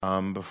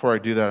Before I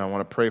do that, I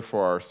want to pray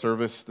for our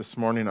service this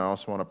morning. I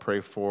also want to pray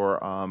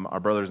for our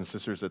brothers and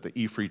sisters at the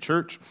E-Free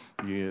Church.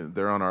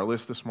 They're on our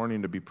list this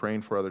morning to be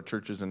praying for other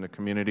churches in the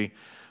community.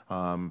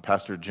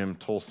 Pastor Jim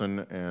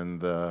Tolson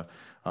and the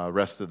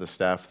rest of the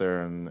staff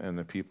there and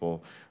the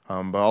people.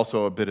 But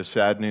also a bit of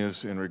sad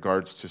news in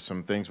regards to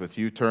some things with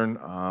U-Turn.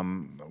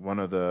 One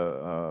of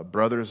the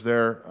brothers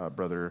there,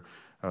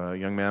 a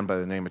young man by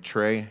the name of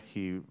Trey,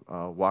 he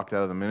walked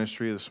out of the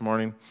ministry this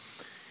morning.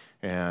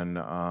 And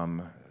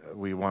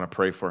we want to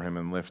pray for him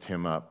and lift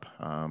him up.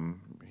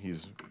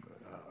 He's,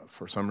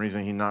 for some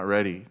reason, he's not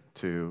ready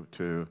to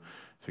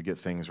get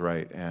things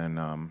right,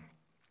 and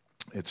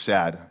it's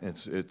sad.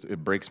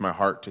 It breaks my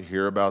heart to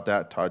hear about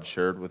that. Todd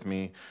shared with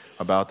me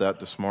about that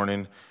this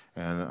morning,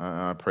 and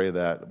I pray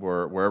that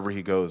wherever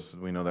he goes,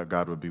 we know that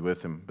God would be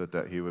with him, but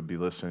that he would be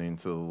listening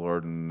to the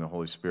Lord and the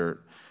Holy Spirit.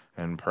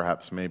 And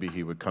perhaps maybe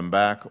he would come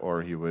back,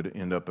 or he would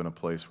end up in a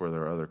place where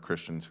there are other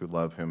Christians who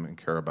love him and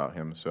care about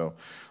him. So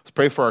let's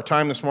pray for our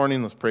time this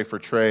morning. Let's pray for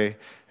Trey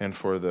and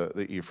for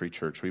the E-Free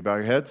Church. Will you bow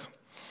your heads?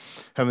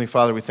 Heavenly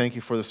Father, we thank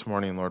you for this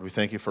morning, Lord. We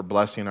thank you for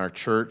blessing our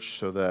church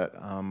so that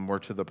we're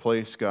to the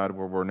place, God,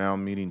 where we're now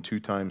meeting 2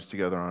 times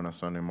together on a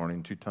Sunday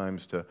morning, 2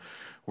 times to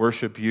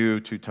worship you,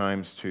 2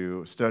 times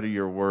to study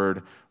your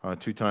word,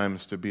 2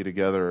 times to be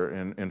together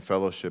in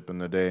fellowship in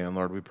the day. And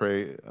Lord, we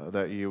pray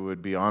that you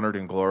would be honored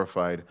and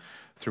glorified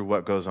through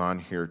what goes on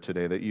here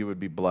today, that you would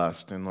be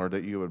blessed, and Lord,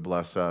 that you would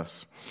bless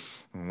us.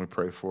 And we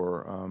pray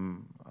for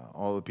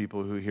all the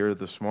people who are here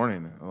this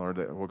morning, Lord,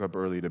 that woke up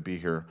early to be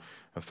here,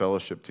 a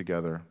fellowship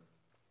together.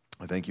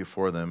 I thank you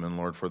for them, and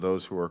Lord, for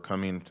those who are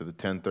coming to the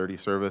 10:30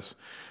 service,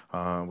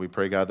 we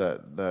pray, God,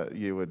 that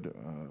you would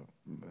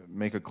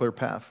make a clear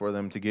path for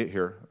them to get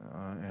here,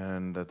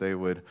 and that they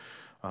would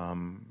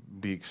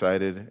be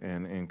excited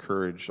and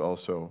encouraged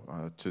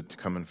also to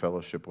come in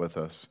fellowship with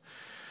us.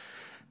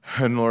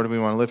 And Lord, we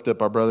want to lift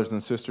up our brothers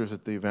and sisters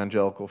at the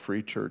Evangelical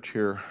Free Church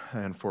here,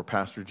 and for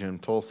Pastor Jim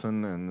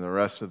Tolson and the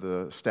rest of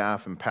the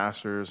staff and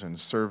pastors and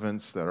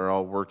servants that are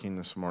all working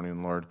this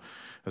morning, Lord,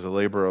 as a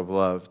labor of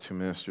love to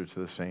minister to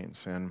the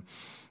saints and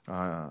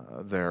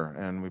there.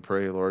 And we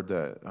pray, Lord,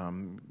 that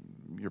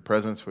your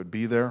presence would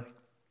be there,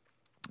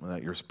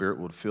 that your Spirit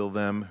would fill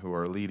them who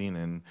are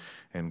leading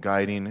and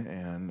guiding,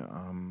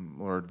 and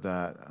Lord,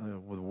 that the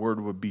word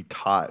would be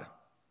taught,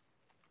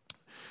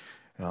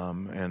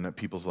 and that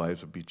people's lives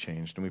would be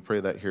changed. And we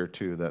pray that here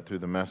too, that through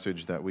the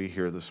message that we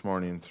hear this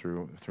morning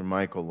through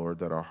Michael, Lord,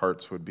 that our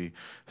hearts would be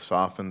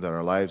softened, that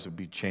our lives would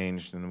be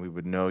changed, and we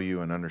would know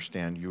you and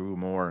understand you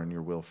more and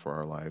your will for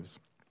our lives.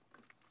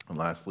 And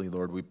lastly,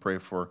 Lord, we pray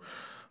for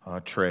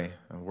Trey,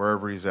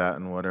 wherever he's at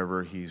and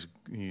whatever he's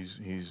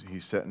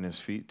setting his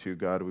feet to,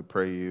 God, we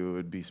pray you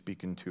would be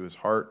speaking to his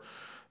heart,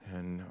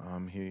 and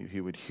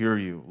he would hear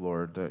you,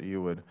 Lord, that you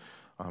would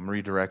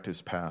redirect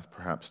his path,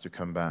 perhaps to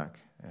come back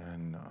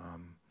and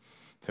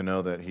to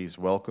know that he's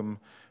welcome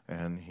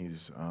and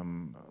he's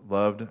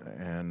loved,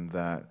 and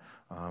that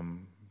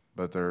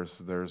but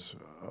there's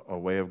a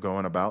way of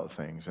going about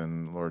things,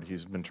 and Lord,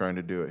 he's been trying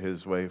to do it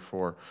his way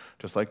for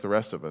just like the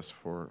rest of us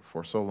for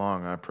so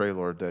long. I pray,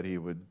 Lord, that he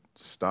would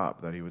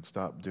stop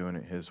doing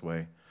it his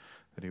way,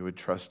 that he would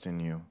trust in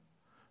you,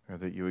 or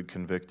that you would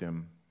convict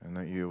him, and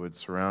that you would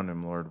surround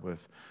him, Lord,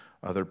 with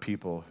other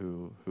people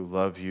who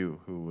love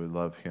you, who would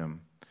love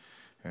him.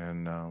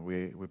 And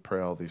we pray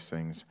all these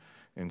things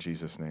in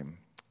Jesus' name.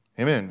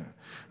 Amen.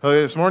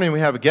 Okay, this morning we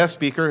have a guest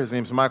speaker. His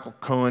name's Michael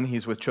Cohen.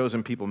 He's with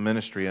Chosen People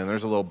Ministry, and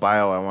there's a little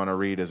bio I want to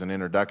read as an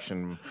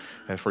introduction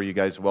for you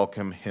guys.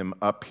 Welcome him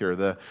up here.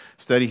 The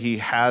study he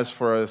has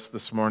for us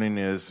this morning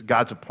is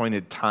God's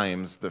Appointed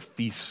Times, the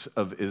Feasts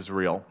of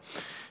Israel.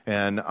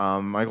 And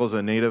Michael's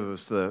a native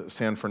of the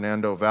San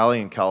Fernando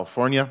Valley in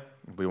California.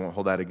 We won't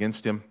hold that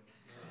against him.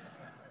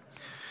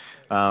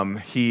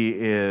 He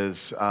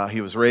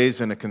was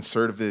raised in a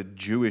conservative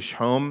Jewish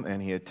home,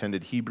 and he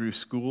attended Hebrew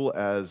school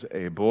as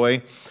a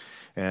boy.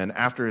 And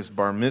after his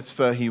bar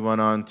mitzvah, he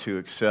went on to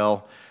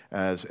excel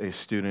as a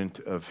student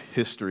of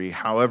history.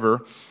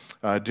 However,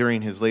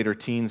 during his later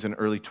teens and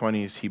early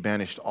 20s, he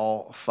banished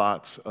all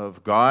thoughts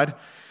of God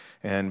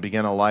and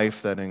began a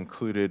life that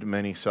included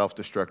many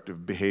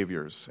self-destructive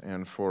behaviors.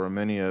 And for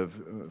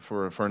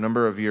a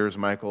number of years,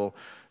 Michael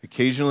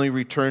occasionally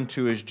returned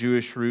to his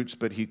Jewish roots,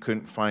 but he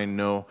couldn't find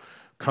no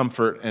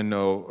comfort and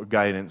no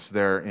guidance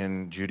there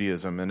in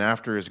Judaism. And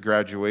after his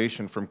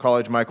graduation from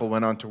college, Michael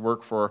went on to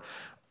work for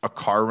a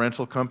car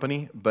rental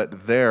company,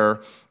 but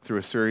there, through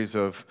a series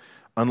of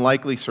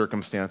unlikely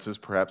circumstances,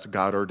 perhaps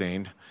God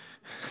ordained,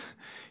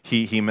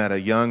 he met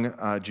a young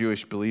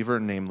Jewish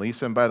believer named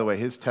Lisa. And by the way,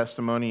 his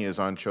testimony is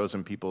on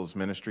Chosen People's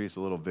Ministry. It's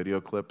a little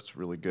video clip. It's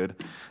really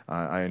good.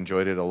 I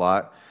enjoyed it a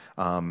lot.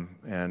 You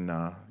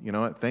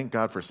know what? Thank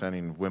God for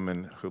sending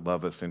women who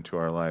love us into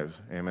our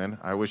lives. Amen.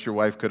 I wish your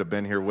wife could have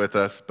been here with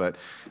us, but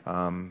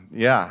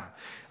yeah.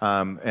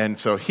 And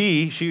so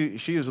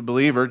she was a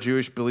believer,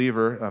 Jewish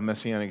believer, a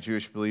Messianic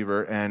Jewish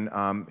believer,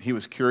 and he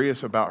was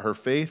curious about her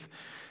faith.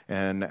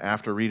 And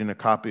after reading a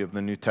copy of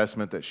the New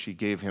Testament that she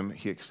gave him,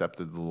 he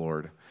accepted the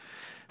Lord.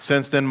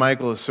 Since then,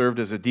 Michael has served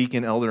as a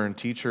deacon, elder, and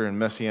teacher in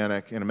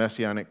a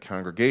Messianic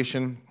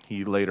congregation.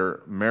 He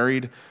later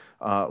married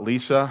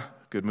Lisa,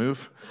 good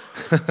move,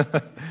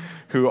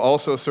 who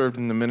also served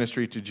in the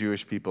ministry to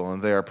Jewish people,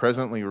 and they are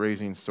presently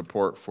raising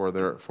support for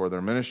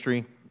their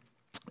ministry.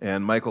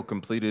 And Michael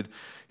completed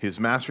his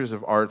Master's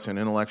of Arts in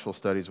Intellectual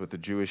Studies with a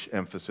Jewish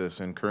emphasis,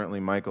 and currently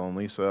Michael and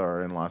Lisa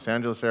are in Los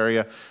Angeles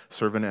area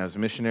serving as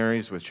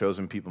missionaries with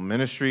Chosen People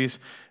Ministries,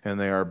 and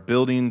they are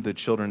building the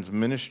children's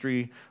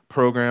ministry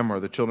program or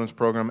the children's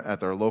program at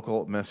their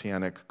local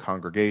Messianic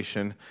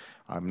congregation.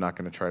 I'm not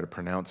going to try to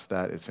pronounce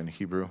that. It's in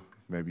Hebrew.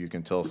 Maybe you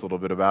can tell us a little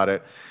bit about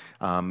it.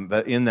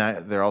 But in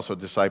that, they're also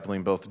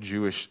discipling both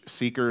Jewish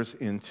seekers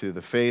into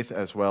the faith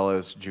as well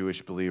as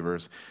Jewish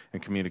believers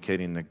and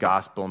communicating the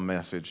gospel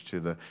message to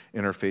the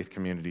interfaith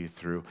community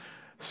through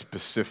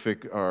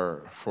specific and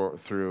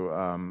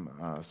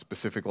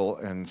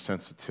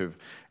sensitive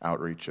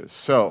outreaches.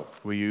 So,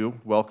 will you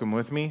welcome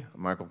with me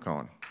Michael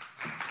Cohen?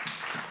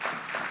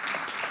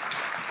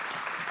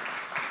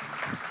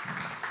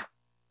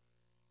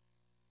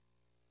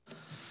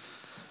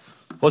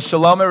 Well,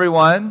 shalom,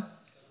 everyone.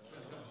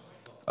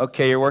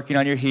 Okay, you're working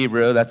on your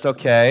Hebrew. That's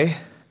okay.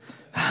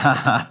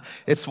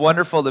 It's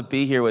wonderful to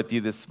be here with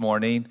you this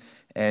morning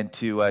and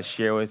to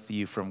share with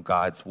you from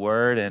God's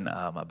Word and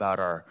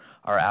about our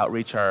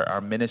outreach, our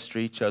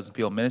ministry, Chosen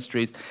People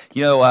Ministries.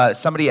 You know,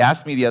 somebody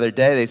asked me the other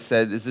day, they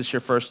said, is this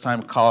your first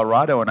time in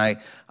Colorado? And I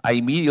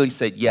immediately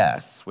said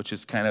yes, which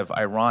is kind of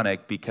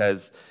ironic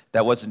because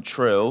that wasn't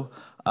true.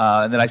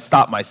 And then I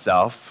stopped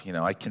myself. You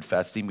know, I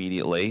confessed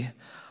immediately.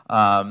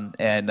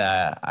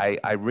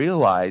 I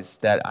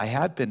realized that I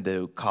had been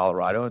to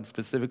Colorado, and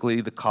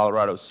specifically the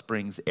Colorado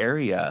Springs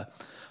area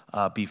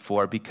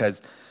before,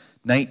 because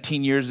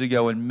 19 years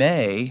ago in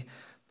May,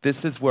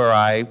 this is where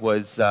I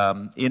was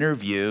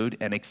interviewed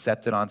and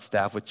accepted on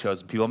staff with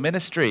Chosen People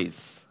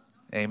Ministries.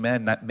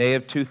 Amen. May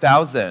of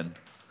 2000.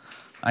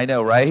 I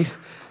know, right?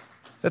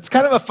 That's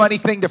kind of a funny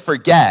thing to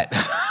forget.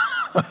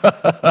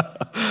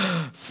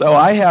 So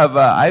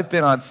I've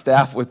been on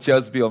staff with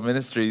Chosen People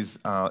Ministries.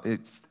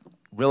 It's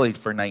really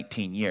for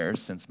 19 years,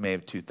 since May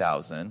of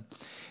 2000.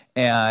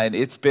 And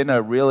it's been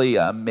a really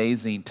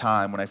amazing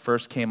time. When I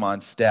first came on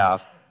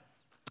staff,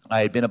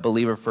 I had been a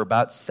believer for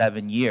about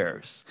 7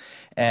 years.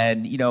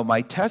 And, you know,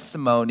 my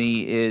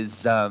testimony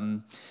is, you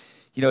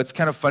know, it's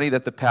kind of funny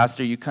that the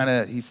pastor,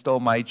 he stole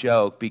my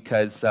joke,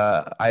 because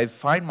I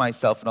find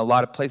myself in a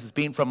lot of places.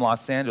 Being from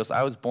Los Angeles,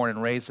 I was born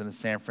and raised in the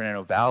San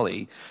Fernando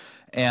Valley.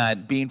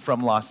 And being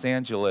from Los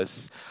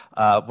Angeles,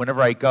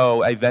 whenever I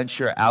go, I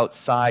venture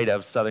outside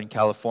of Southern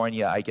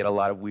California, I get a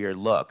lot of weird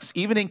looks,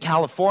 even in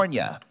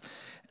California.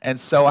 And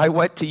so I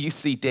went to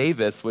UC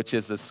Davis, which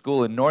is a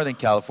school in Northern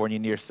California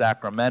near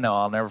Sacramento.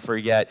 I'll never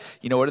forget,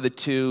 you know, what are the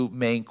two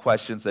main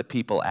questions that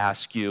people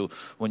ask you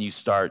when you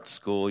start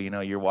school? You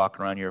know, you're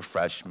walking around, you're a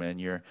freshman,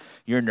 you're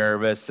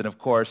nervous. And of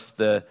course,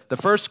 the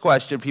first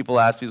question people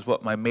ask me is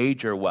what my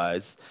major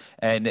was.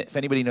 And if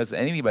anybody knows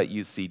anything about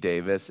UC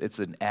Davis, it's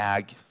an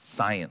ag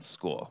science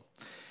school.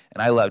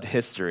 And I loved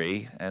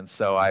history, and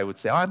so I would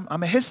say, oh,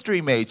 I'm a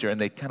history major. And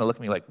they kind of look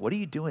at me like, what are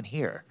you doing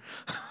here?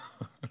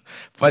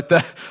 But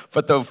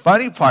the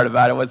funny part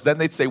about it was then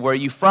they'd say, where are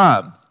you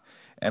from?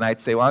 And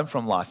I'd say, well, I'm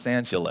from Los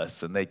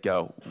Angeles. And they'd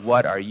go,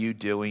 what are you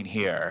doing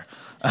here?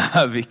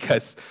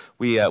 Because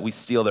we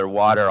steal their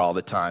water all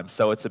the time.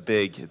 So it's a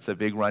big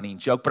running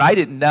joke. But I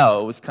didn't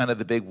know. It was kind of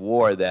the big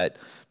war that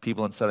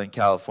people in Southern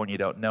California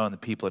don't know, and the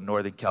people in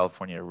Northern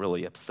California are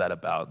really upset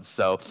about. And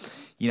so,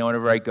 you know,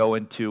 whenever I go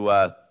into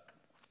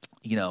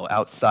you know,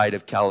 outside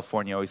of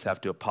California, I always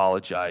have to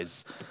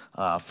apologize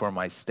for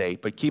my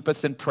state. But keep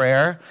us in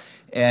prayer,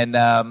 and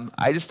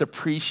I just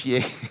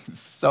appreciate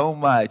so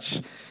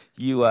much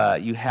you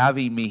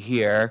having me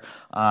here.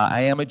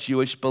 I am a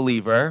Jewish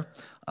believer.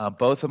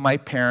 Both of my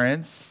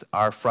parents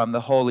are from the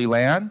Holy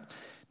Land,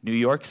 New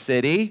York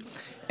City.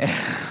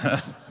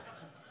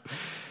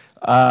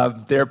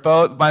 They're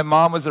both. My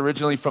mom was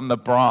originally from the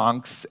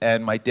Bronx,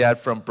 and my dad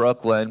from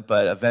Brooklyn.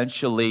 But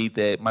eventually,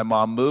 my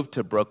mom moved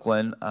to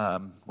Brooklyn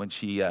when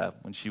she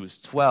was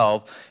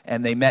 12,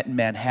 and they met in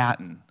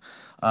Manhattan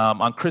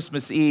on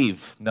Christmas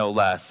Eve, no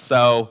less.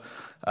 So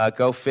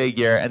go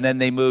figure. And then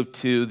they moved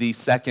to the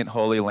second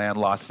Holy Land,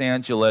 Los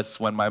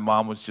Angeles, when my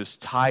mom was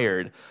just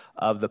tired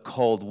of the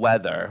cold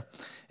weather.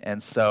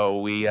 And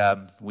so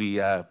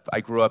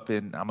I grew up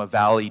I'm a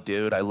Valley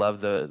dude. I love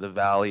the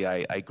Valley.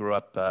 I grew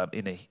up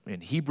in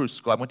Hebrew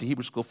school. I went to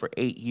Hebrew school for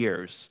 8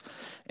 years,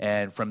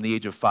 and from the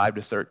age of 5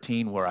 to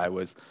 13, where I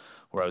was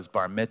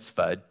bar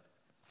mitzvahed.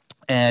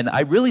 And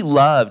I really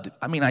loved.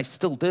 I mean, I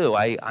still do.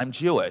 I'm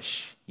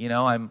Jewish. You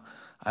know, I'm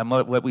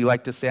what we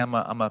like to say. I'm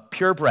a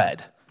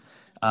purebred,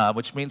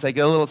 which means I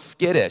get a little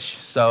skittish.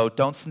 So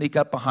don't sneak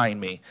up behind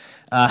me.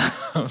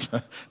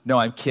 No,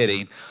 I'm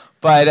kidding.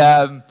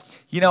 But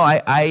you know,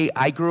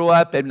 I grew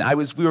up, and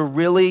we were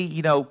really,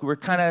 you know, we were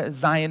kind of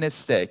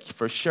Zionistic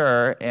for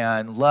sure,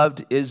 and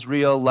loved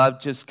Israel,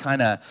 loved just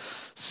kind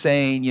of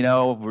saying, you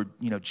know, we're,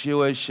 you know,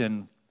 Jewish,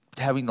 and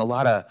having a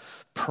lot of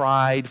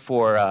pride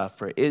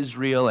for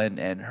Israel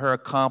and her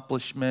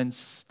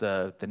accomplishments,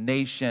 the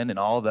nation, and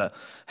all the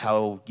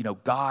how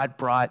God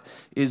brought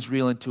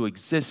Israel into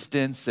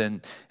existence,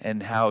 and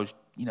how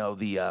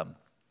the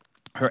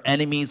her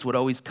enemies would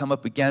always come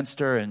up against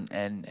her,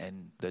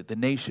 and the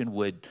nation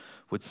would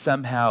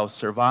somehow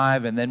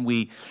survive. And then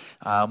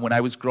when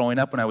I was growing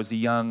up, when I was a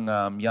young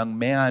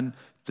man,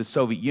 the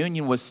Soviet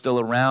Union was still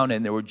around,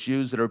 and there were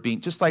Jews that are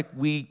being, just like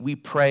we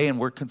pray and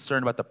we're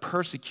concerned about the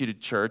persecuted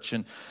church,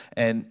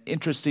 and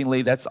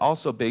interestingly, that's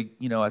also big,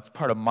 it's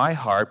part of my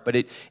heart, but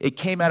it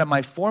came out of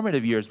my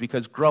formative years,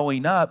 because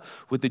growing up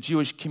with the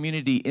Jewish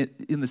community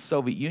in the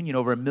Soviet Union,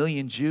 over 1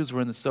 million Jews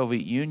were in the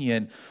Soviet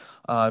Union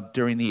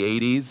during the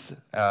 80s.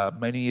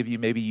 Many of you,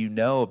 maybe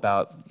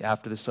about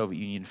after the Soviet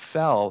Union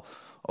fell,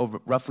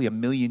 over roughly 1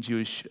 million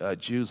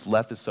Jews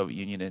left the Soviet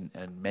Union,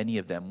 and many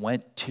of them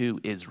went to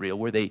Israel,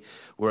 where there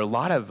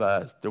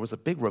was a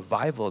big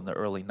revival in the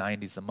early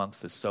 90s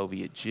amongst the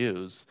Soviet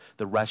Jews,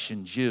 the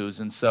Russian Jews,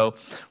 and so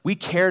we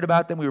cared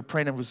about them. We were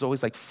praying. It was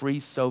always like free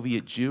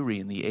Soviet Jewry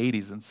in the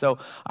 80s, and so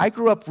I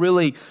grew up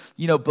really,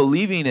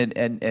 believing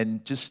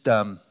and just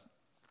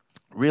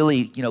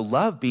really,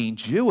 love being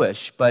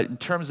Jewish. But in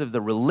terms of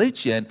the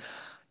religion,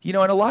 and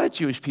a lot of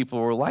Jewish people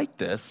were like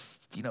this.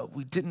 I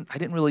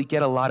didn't really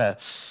get a lot of,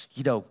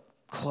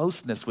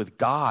 closeness with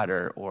God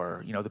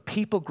or the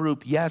people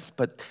group, yes,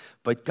 but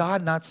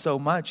God not so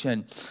much.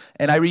 And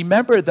I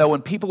remember, though,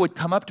 when people would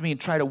come up to me and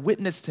try to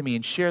witness to me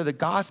and share the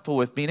gospel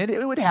with me, and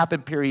it would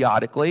happen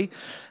periodically.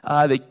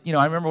 I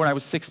remember when I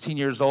was 16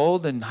 years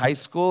old in high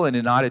school, in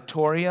an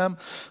auditorium,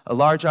 a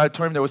large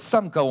auditorium, there was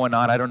something going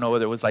on. I don't know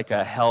whether it was like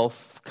a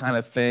health kind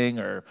of thing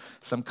or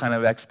some kind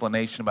of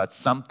explanation about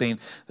something.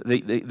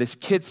 This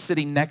kid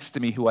sitting next to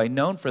me, who I'd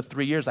known for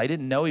 3 years, I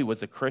didn't know he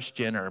was a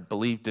Christian or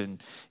believed in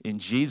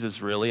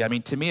Jesus, really. I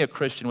mean, to me, a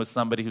Christian was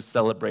somebody who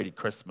celebrated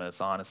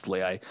Christmas,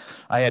 honestly. I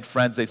had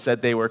friends, they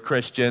said they were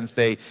Christians.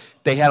 They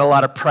had a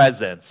lot of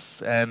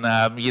presents, and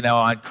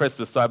on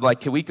Christmas. So I'm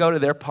like, can we go to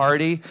their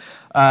party?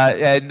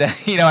 I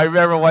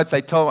remember once I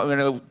told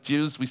them,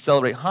 Jews, we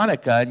celebrate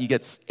Hanukkah, and you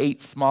get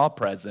 8 small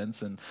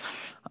presents. And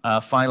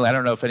finally, I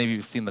don't know if any of you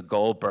have seen the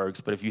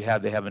Goldbergs, but if you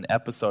have, they have an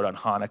episode on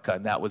Hanukkah,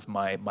 and that was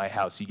my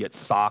house. You get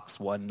socks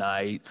one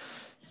night,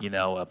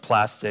 a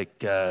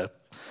plastic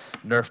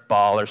Nerf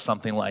ball or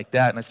something like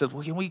that. And I said,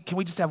 well, can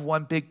we just have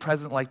one big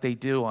present like they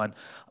do on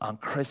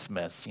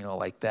Christmas,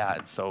 like that?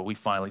 And so we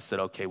finally said,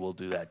 okay, we'll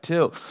do that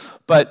too.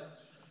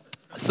 But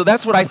so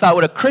that's what I thought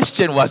what a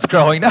Christian was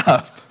growing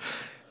up.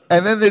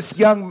 And then this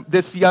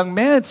young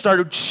man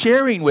started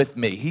sharing with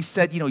me. He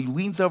said, he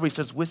leans over, he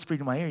starts whispering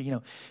in my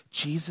ear,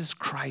 Jesus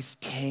Christ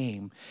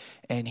came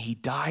and he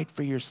died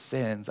for your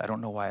sins. I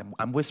don't know why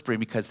I'm whispering,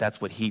 because that's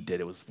what he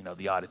did. It was,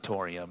 the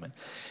auditorium.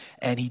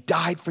 And he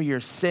died for your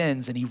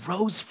sins, and he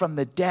rose from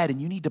the dead, and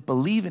you need to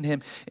believe in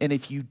him. And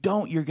if you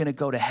don't, you're going to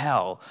go to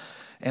hell.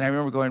 And I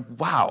remember going,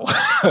 wow,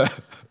 I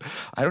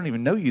don't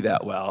even know you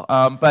that well.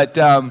 But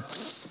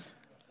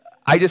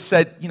I just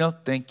said,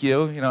 thank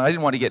you. I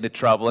didn't want to get into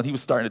trouble. And he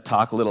was starting to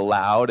talk a little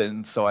loud.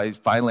 And so I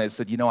finally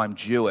said, I'm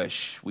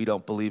Jewish. We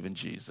don't believe in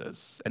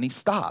Jesus. And he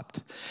stopped.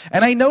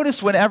 And I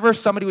noticed whenever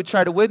somebody would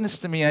try to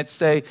witness to me, I'd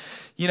say,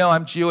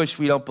 I'm Jewish.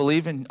 I don't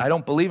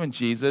believe in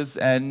Jesus.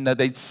 And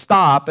they'd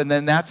stop. And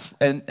then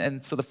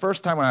and so the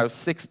first time when I was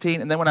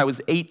 16, and then when I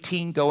was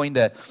 18 going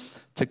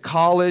to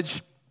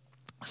college,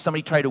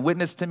 somebody tried to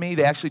witness to me.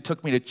 They actually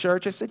took me to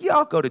church. I said, yeah,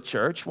 I'll go to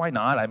church. Why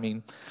not? I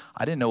mean,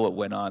 I didn't know what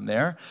went on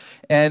there.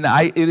 And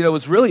it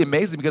was really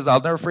amazing, because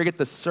I'll never forget,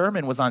 the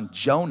sermon was on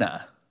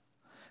Jonah.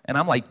 And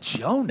I'm like,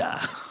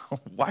 Jonah?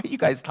 Why are you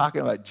guys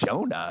talking about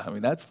Jonah? I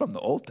mean, that's from the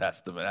Old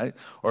Testament,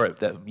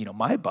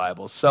 my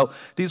Bible. So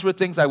these were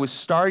things I was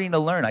starting to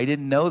learn. I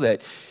didn't know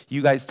that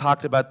you guys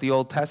talked about the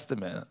Old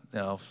Testament.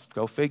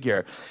 Go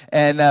figure.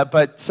 And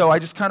but so I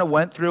just kind of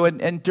went through,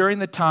 and during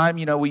the time,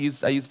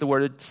 I used the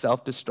word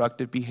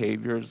self-destructive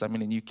behaviors. I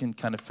mean, and you can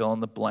kind of fill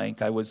in the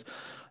blank.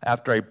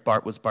 After I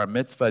was bar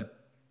mitzvahed,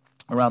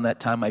 around that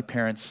time, my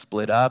parents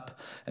split up.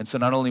 And so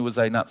not only was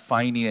I not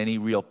finding any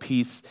real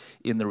peace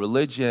in the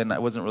religion, I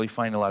wasn't really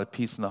finding a lot of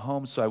peace in the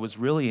home. So I was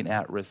really an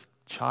at-risk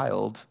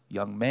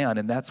young man.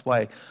 And that's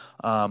why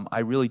I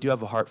really do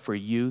have a heart for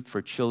youth,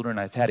 for children.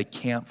 I've had a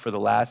camp for the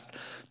last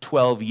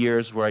 12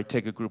 years where I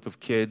take a group of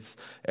kids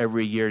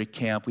every year to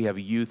camp. We have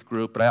a youth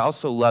group. But I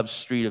also love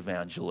street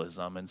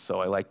evangelism. And so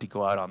I like to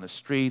go out on the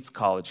streets,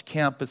 college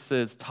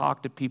campuses,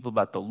 talk to people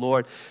about the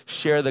Lord,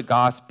 share the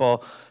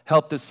gospel,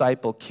 help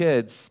disciple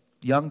kids,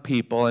 young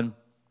people. And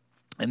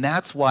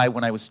that's why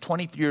when I was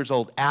 23 years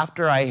old,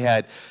 after I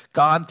had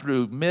gone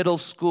through middle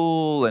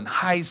school and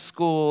high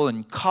school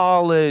and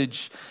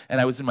college,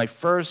 and I was in my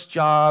first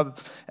job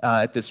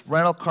at this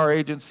rental car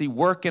agency,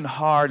 working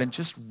hard and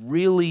just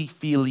really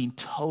feeling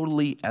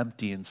totally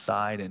empty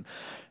inside.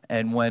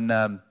 And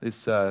when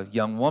this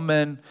young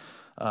woman,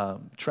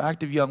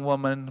 attractive young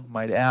woman,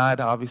 might add,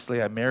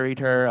 obviously I married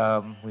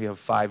her. We have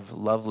 5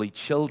 lovely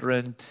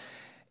children.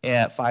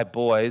 And 5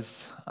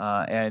 boys,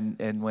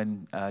 and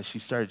when she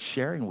started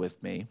sharing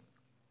with me,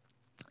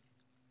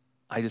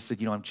 I just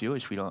said, I'm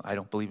Jewish. I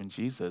don't believe in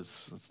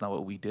Jesus. That's not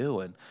what we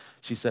do. And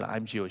she said,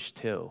 I'm Jewish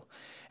too.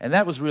 And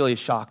that was really a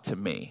shock to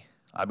me.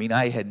 I mean,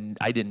 I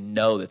didn't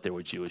know that there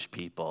were Jewish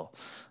people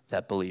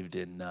that believed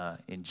in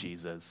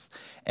Jesus.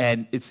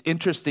 And it's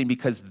interesting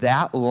because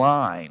that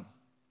line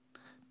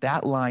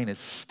is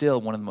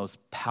still one of the most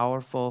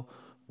powerful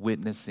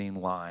witnessing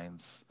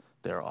lines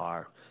there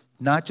are.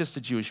 Not just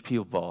to Jewish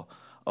people,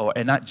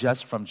 and not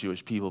just from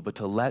Jewish people, but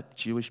to let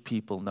Jewish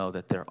people know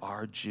that there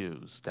are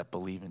Jews that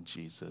believe in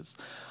Jesus.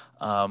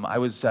 I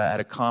was at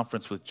a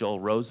conference with Joel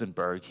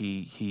Rosenberg.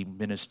 He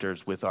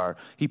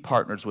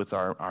partners with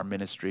our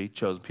ministry,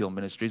 Chosen People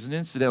Ministries. And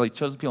incidentally,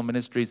 Chosen People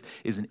Ministries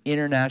is an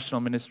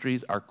international ministry.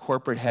 Our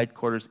corporate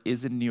headquarters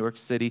is in New York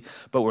City,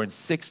 but we're in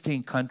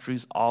 16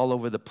 countries all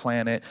over the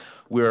planet.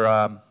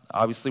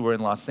 Obviously, we're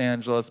in Los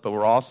Angeles, but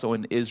we're also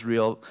in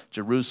Israel,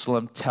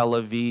 Jerusalem, Tel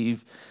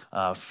Aviv,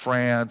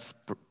 France,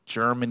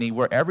 Germany,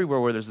 everywhere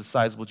where there's a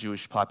sizable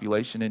Jewish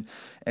population.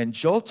 And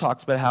Joel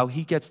talks about how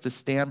he gets to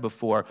stand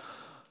before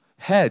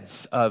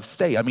heads of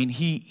state. I mean,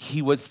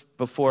 he was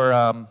before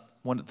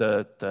one of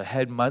the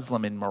head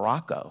Muslim in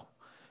Morocco,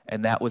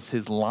 and that was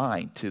his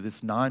line to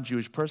this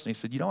non-Jewish person. He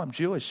said, I'm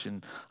Jewish,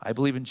 and I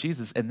believe in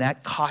Jesus. And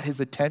that caught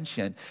his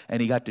attention,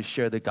 and he got to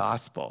share the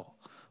gospel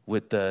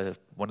with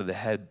one of the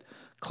head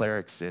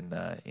clerics in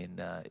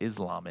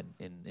Islam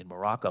in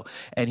Morocco.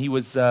 And he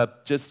was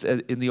just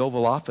in the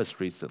Oval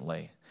Office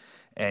recently.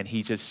 And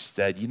he just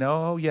said, he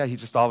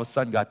just all of a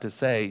sudden got to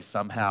say,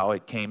 somehow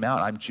it came out,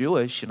 I'm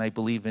Jewish and I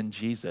believe in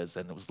Jesus.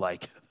 And it was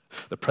like,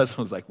 the president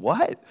was like,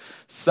 what?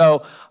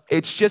 So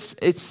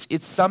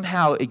it's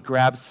somehow it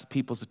grabs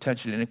people's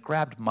attention, and it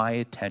grabbed my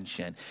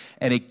attention.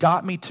 And it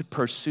got me to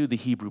pursue the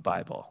Hebrew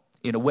Bible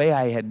in a way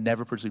I had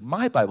never pursued.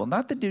 My Bible,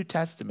 not the New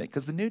Testament,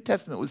 because the New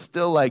Testament was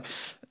still like,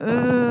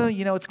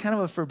 it's kind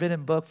of a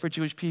forbidden book for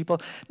Jewish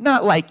people.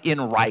 Not like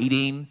in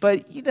writing,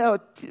 but,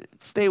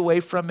 stay away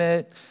from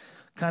it,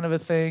 kind of a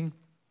thing.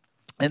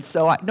 And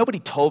so nobody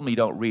told me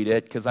don't read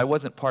it, because I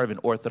wasn't part of an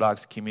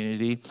Orthodox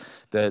community.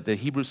 The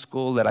Hebrew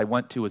school that I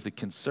went to was a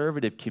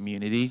conservative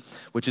community,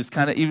 which is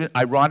kind of, even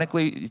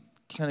ironically,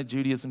 kind of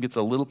Judaism gets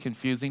a little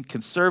confusing.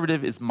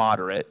 Conservative is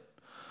moderate.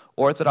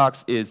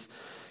 Orthodox is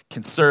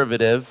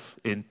conservative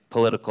in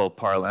political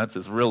parlance,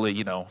 is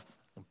really,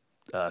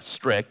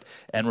 strict,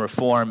 and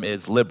Reform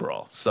is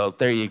liberal. So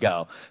there you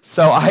go.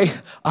 So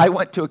I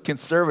went to a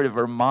conservative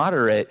or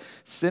moderate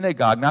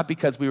synagogue, not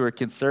because we were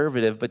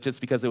conservative, but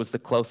just because it was the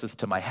closest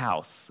to my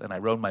house, and I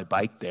rode my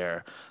bike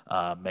there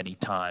many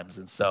times.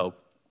 And so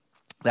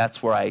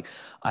that's where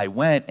I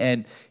went.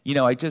 And,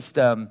 I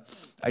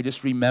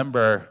just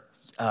remember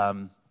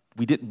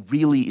we didn't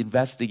really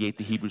investigate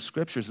the Hebrew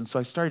Scriptures, and so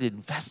I started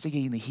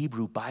investigating the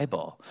Hebrew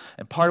Bible.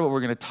 And part of what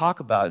we're going to talk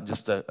about in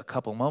just a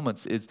couple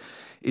moments is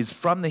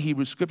from the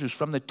Hebrew Scriptures,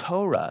 from the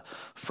Torah,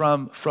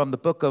 from the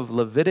book of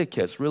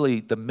Leviticus,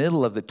 really the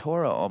middle of the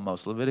Torah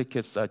almost,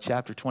 Leviticus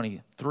chapter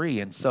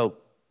 23. And so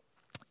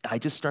I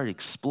just started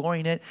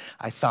exploring it.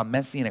 I saw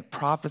messianic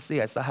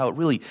prophecy. I saw how it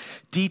really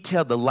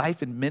detailed the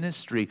life and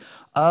ministry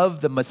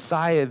of the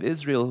Messiah of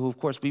Israel, who, of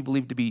course, we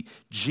believe to be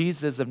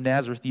Jesus of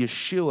Nazareth,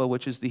 Yeshua,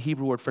 which is the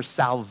Hebrew word for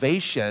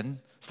salvation.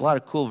 There's a lot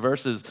of cool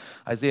verses.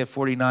 Isaiah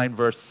 49,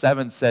 verse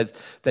 7 says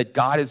that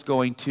God is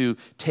going to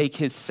take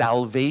his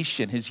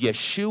salvation, his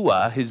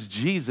Yeshua, his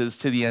Jesus,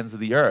 to the ends of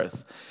the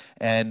earth.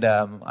 And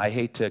I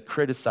hate to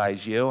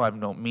criticize you. I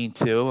don't mean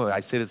to.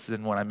 I say this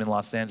when I'm in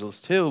Los Angeles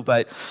too.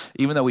 But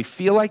even though we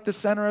feel like the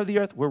center of the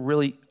earth, we're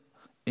really,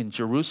 in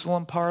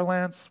Jerusalem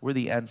parlance, we're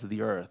the ends of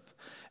the earth.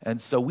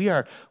 And so we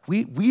are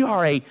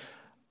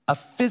a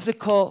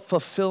physical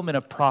fulfillment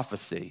of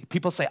prophecy.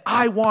 People say,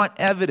 I want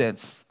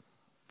evidence.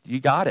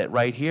 You got it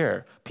right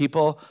here.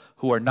 People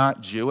who are not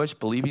Jewish,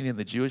 believing in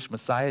the Jewish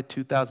Messiah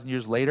 2,000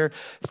 years later,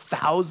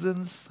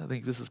 thousands, I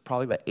think this is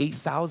probably about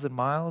 8,000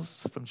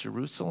 miles from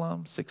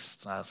Jerusalem, 6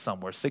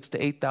 to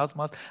 8,000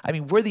 miles. I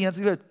mean, we're the ends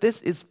of the earth.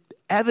 This is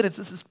evidence.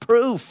 This is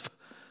proof.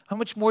 How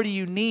much more do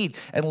you need?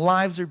 And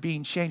lives are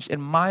being changed.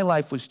 And my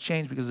life was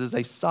changed because as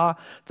I saw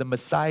the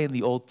Messiah in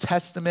the Old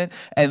Testament,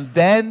 and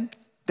then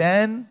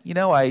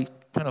I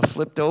kind of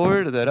flipped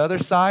over to that other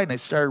side, and I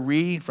started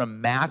reading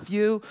from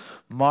Matthew,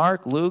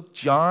 Mark, Luke,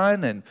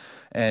 John,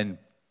 and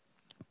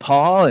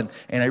Paul, and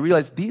I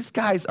realized these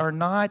guys are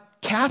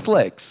not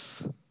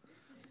Catholics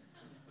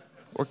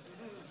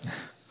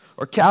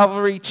or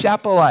Calvary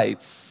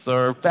Chapelites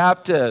or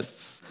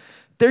Baptists.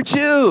 They're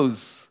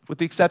Jews, with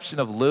the exception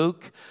of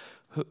Luke.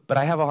 But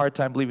I have a hard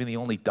time believing the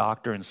only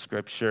doctor in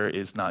Scripture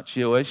is not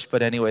Jewish.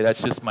 But anyway,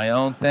 that's just my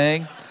own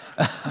thing.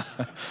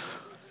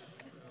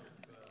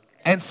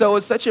 And so it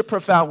was such a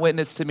profound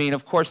witness to me. And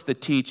of course, the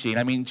teaching.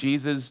 I mean,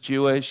 Jesus,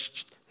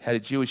 Jewish, had a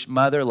Jewish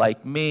mother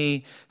like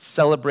me,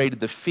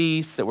 celebrated the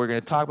feasts that we're going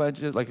to talk about,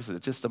 like I said,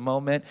 in just a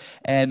moment.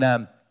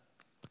 And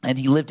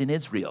he lived in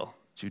Israel.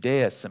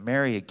 Judea,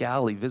 Samaria,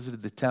 Galilee,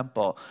 visited the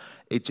temple.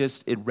 It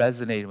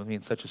resonated with me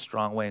in such a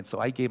strong way. And so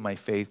I gave my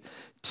faith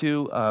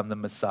to the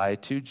Messiah,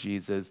 to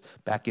Jesus,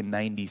 back in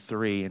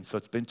 93. And so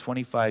it's been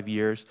 25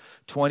 years,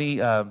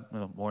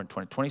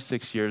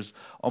 26 years,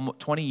 almost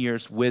 20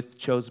 years with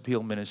Chosen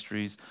People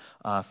Ministries,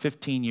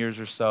 15 years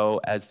or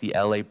so as the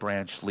LA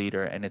branch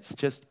leader. And it's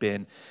just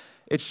been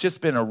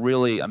a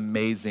really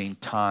amazing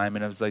time.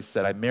 And as I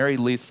said, I married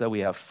Lisa. We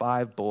have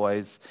 5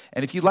 boys.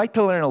 And if you'd like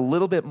to learn a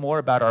little bit more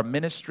about our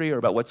ministry or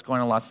about what's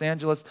going on in Los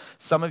Angeles,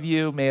 some of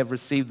you may have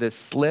received this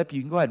slip.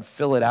 You can go ahead and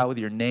fill it out with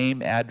your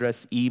name,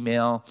 address,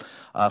 email,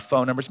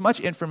 phone number. As much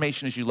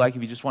information as you like.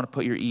 If you just want to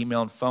put your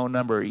email and phone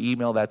number or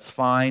email, that's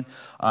fine.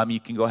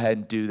 You can go ahead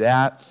and do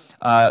that.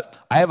 I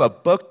have a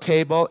book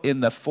table in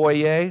the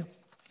foyer,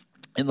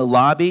 in the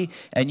lobby,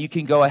 and you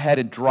can go ahead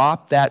and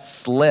drop that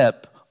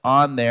slip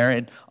on there.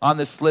 And on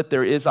the slip,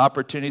 there is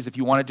opportunities. If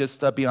you want to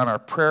just be on our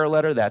prayer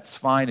letter, that's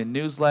fine, and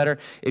newsletter.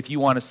 If you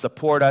want to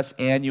support us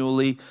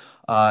annually,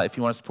 if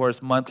you want to support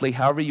us monthly,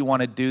 however you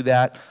want to do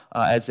that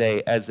as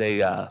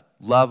a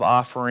love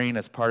offering,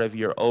 as part of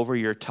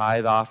your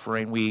tithe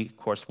offering. We, of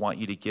course, want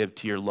you to give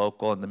to your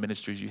local and the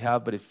ministries you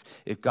have. But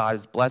if God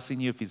is blessing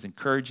you, if he's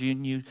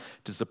encouraging you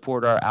to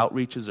support our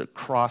outreaches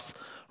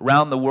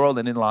around the world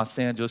and in Los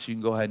Angeles, you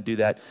can go ahead and do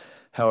that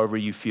however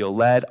you feel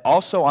led.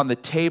 Also on the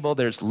table,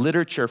 there's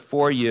literature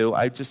for you.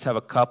 I just have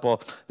a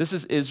couple. This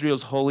is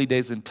Israel's Holy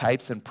Days and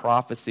Types and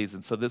Prophecies.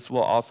 And so this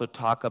will also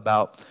talk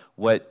about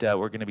what I'm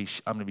going to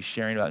be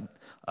sharing about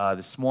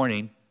this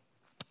morning.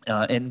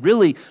 And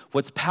really,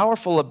 what's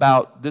powerful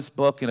about this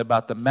book and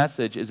about the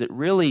message is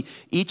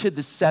each of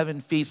the 7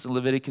 feasts in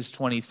Leviticus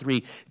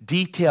 23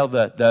 detail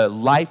the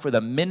life or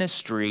the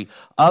ministry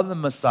of the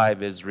Messiah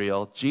of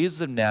Israel,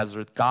 Jesus of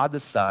Nazareth, God the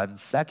Son,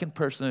 second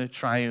person of the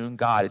triune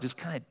God. It just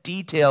kind of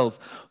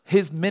details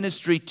his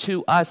ministry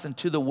to us and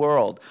to the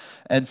world.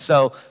 And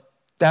so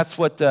that's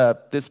what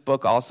this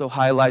book also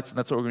highlights, and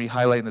that's what we're going to be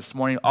highlighting this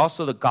morning.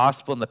 Also, the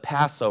gospel and the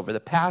Passover. The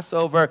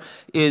Passover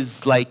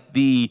is like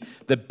the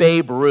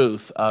Babe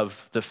Ruth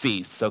of the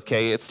feasts,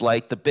 okay? It's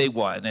like the big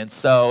one. And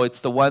so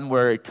it's the one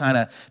where it kind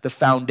of, the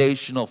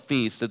foundational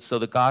feast. And so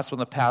the gospel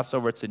and the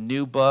Passover, it's a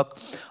new book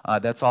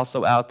that's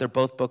also out there.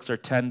 Both books are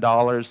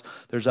 $10.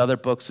 There's other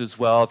books as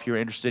well if you're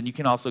interested. You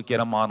can also get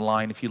them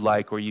online if you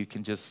like, or you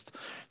can just,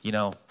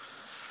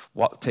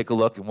 take a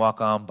look and walk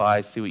on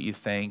by, see what you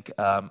think.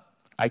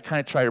 I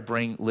kind of try to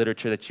bring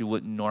literature that you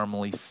wouldn't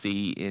normally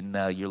see in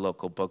your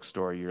local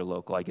bookstore or your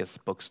local, I guess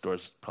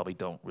bookstores probably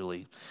don't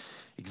really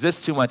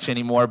exist too much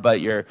anymore,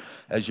 but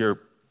as you're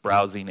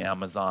browsing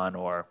Amazon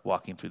or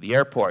walking through the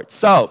airport.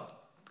 So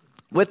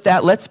with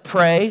that, let's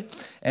pray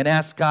and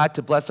ask God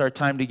to bless our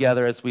time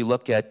together as we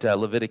look at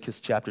Leviticus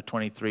chapter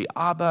 23.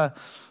 Abba,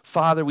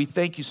 Father, we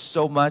thank you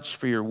so much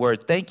for your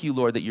word. Thank you,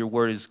 Lord, that your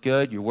word is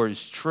good, your word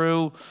is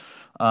true.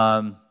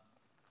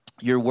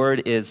 Your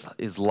word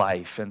is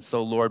life. And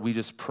so, Lord, we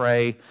just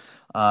pray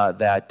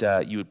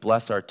that you would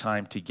bless our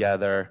time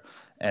together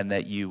and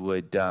that you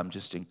would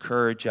just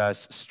encourage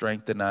us,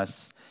 strengthen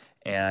us.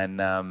 And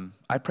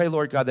I pray,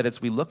 Lord God, that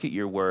as we look at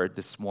your word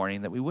this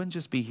morning, that we wouldn't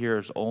just be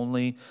hearers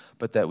only,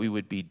 but that we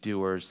would be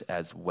doers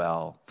as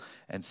well.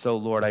 And so,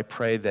 Lord, I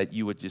pray that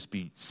you would just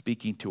be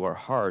speaking to our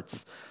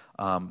hearts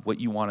what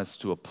you want us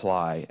to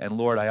apply. And,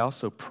 Lord, I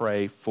also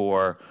pray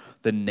for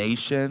the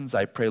nations.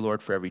 I pray,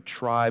 Lord, for every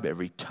tribe,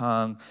 every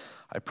tongue.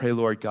 I pray,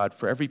 Lord God,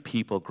 for every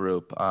people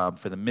group,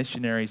 for the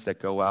missionaries that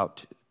go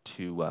out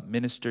to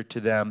minister to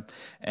them.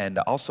 And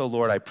also,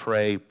 Lord, I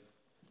pray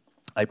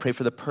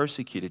for the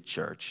persecuted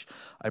church.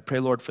 I pray,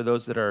 Lord, for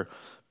those that are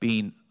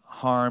being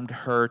harmed,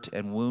 hurt,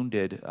 and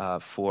wounded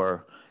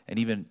and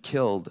even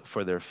killed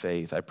for their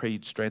faith. I pray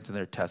you'd strengthen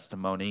their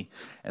testimony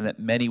and that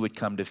many would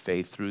come to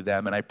faith through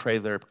them. And I pray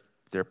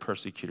their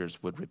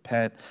persecutors would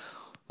repent.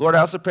 Lord, I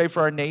also pray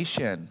for our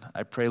nation.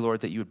 I pray,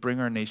 Lord, that you would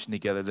bring our nation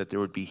together, that there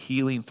would be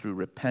healing through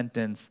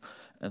repentance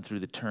and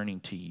through the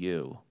turning to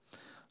you.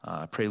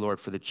 I pray,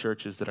 Lord, for the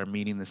churches that are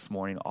meeting this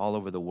morning all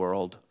over the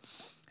world.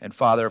 And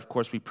Father, of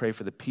course, we pray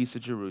for the peace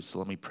of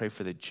Jerusalem. We pray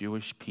for the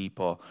Jewish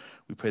people.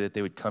 We pray that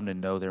they would come to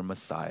know their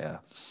Messiah.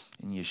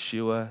 In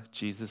Yeshua,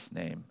 Jesus'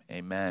 name,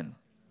 amen.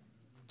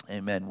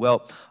 Amen.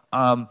 Well,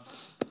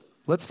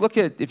 let's look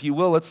at, if you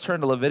will, let's turn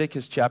to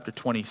Leviticus chapter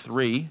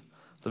 23.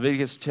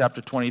 Leviticus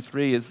chapter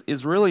 23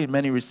 is really in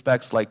many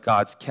respects like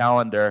God's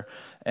calendar.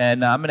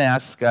 And I'm going to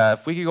ask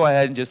if we could go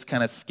ahead and just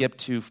kind of skip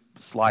to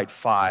slide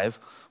 5.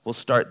 We'll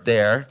start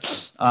there.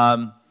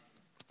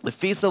 The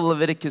feasts of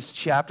Leviticus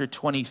chapter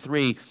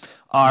 23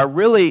 are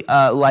really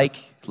like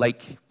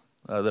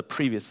the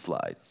previous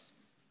slide.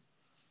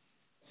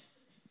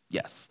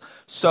 Yes.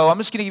 So I'm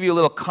just going to give you a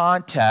little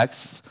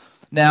context.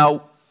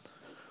 Now,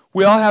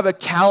 we all have a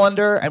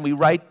calendar, and we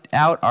write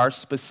out our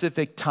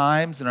specific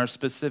times and our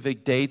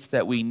specific dates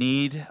that we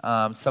need.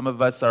 Some of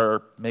us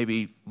are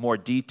maybe more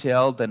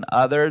detailed than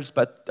others,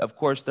 but of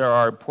course there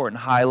are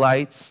important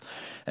highlights.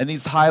 And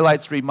these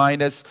highlights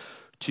remind us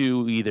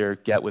to either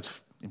get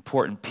with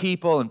important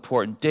people,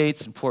 important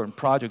dates, important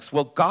projects.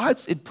 Well,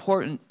 God's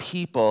important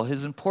people,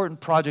 his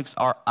important projects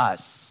are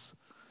us.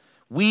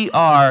 We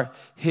are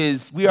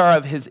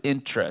of his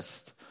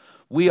interest.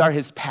 We are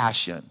his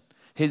passion,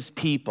 his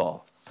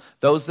people,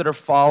 those that are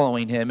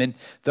following him and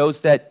those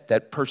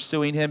that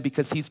pursuing him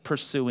because he's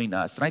pursuing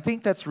us. And I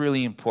think that's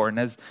really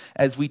important.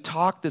 As we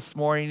talk this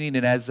morning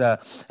and as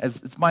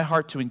it's my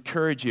heart to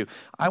encourage you,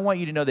 I want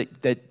you to know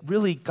that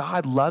really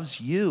God loves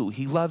you.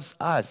 He loves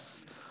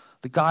us,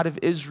 the God of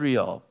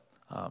Israel,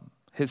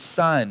 his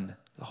son,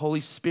 the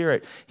Holy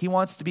Spirit. He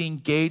wants to be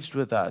engaged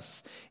with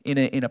us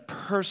in a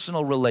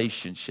personal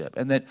relationship,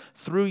 and that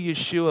through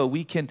Yeshua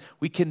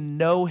we can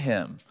know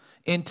him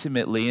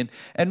intimately.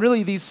 And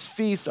really these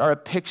feasts are a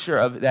picture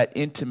of that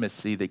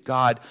intimacy that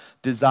God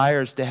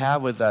desires to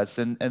have with us.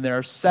 And there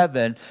are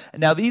 7.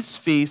 Now these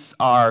feasts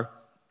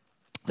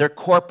they're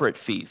corporate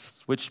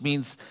feasts, which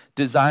means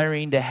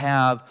desiring to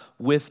have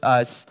with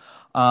us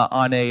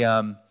on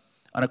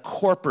a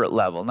corporate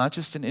level, not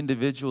just an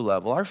individual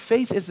level. Our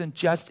faith isn't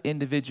just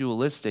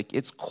individualistic,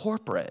 it's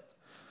corporate.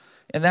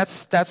 And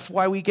that's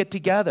why we get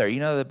together.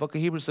 You know, the book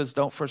of Hebrews says,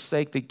 don't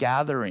forsake the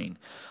gathering.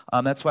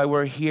 That's why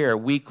we're here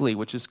weekly,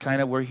 which is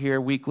we're here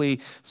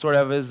weekly, sort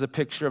of as a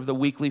picture of the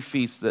weekly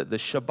feast, the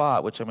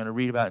Shabbat, which I'm going to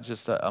read about in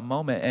just a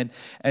moment.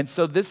 And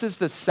so this is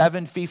the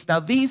 7 feasts. Now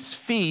these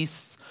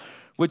feasts,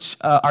 which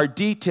are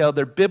detailed,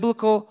 they're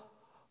biblical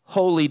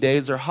holy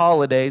days or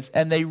holidays,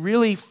 and they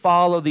really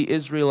follow the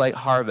Israelite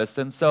harvest.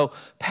 And so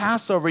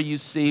Passover, you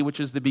see, which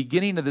is the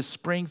beginning of the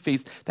spring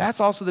feast, that's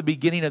also the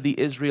beginning of the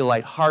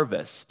Israelite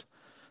harvest,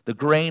 the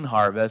grain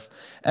harvest.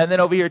 And then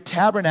over here,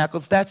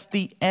 Tabernacles, that's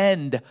the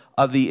end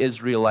of the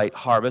Israelite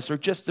harvest, or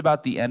just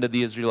about the end of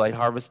the Israelite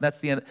harvest.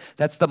 And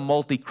that's the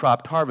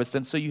multi-cropped harvest.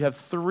 And so you have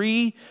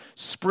 3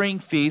 spring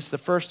feasts. The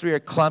first 3 are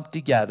clumped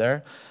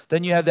together.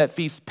 Then you have that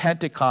feast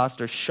Pentecost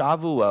or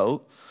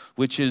Shavuot,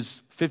 which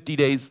is 50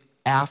 days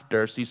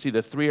after. So you see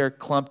the 3 are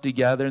clumped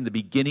together in the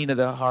beginning of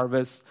the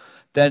harvest.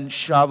 Then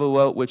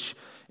Shavuot, which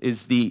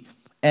is the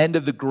end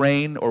of the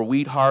grain or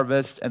wheat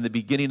harvest and the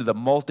beginning of the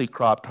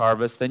multi-cropped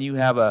harvest. Then you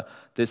have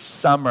this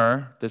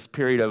summer, this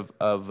period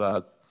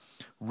of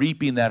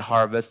reaping that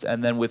harvest.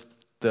 And then with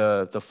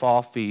the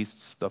fall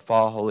feasts, the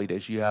fall holy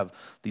days, you have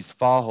these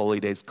fall holy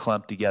days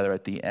clumped together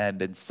at the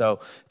end. And so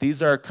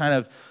these are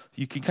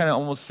you can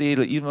almost see it,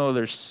 even though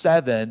there's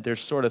 7, there's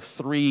sort of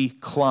 3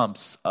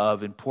 clumps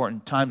of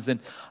important times.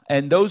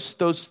 And those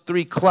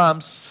 3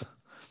 clumps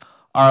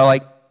are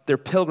they're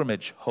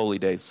pilgrimage holy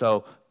days.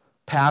 So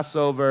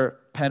Passover,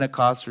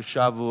 Pentecost or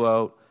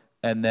Shavuot,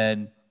 and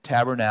then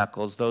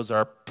Tabernacles, those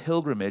are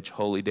pilgrimage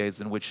holy days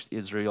in which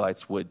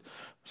Israelites would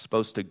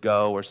supposed to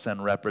go or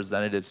send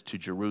representatives to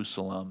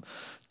Jerusalem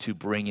to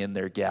bring in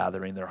their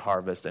gathering, their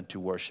harvest, and to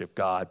worship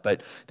God.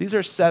 But these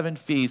are 7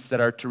 feasts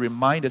that are to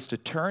remind us to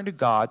turn to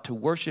God, to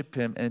worship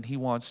him, and he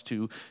wants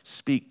to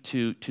speak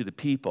to the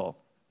people.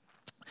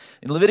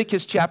 In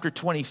Leviticus chapter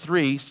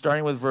 23,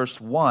 starting with verse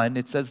 1,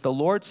 it says, the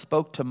Lord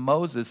spoke to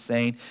Moses,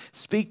 saying,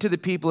 speak to the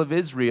people of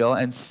Israel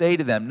and say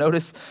to them.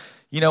 Notice,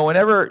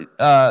 whenever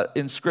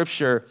in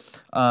Scripture,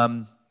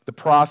 the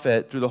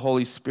prophet, through the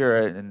Holy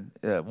Spirit,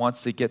 and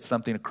wants to get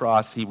something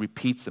across, he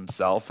repeats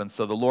himself. And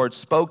so the Lord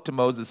spoke to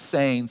Moses,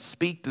 saying,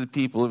 speak to the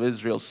people of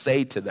Israel,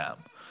 say to them.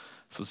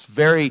 So it's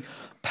very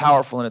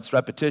powerful in its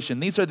repetition.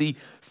 These are the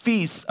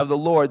feasts of the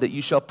Lord that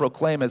you shall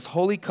proclaim as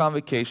holy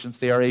convocations.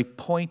 They are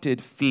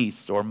appointed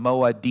feasts, or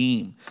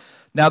moadim.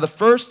 Now the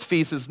first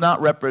feast is not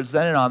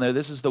represented on there.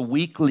 This is the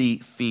weekly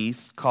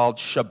feast called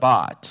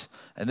Shabbat.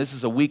 And this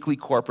is a weekly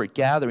corporate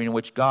gathering in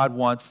which God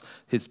wants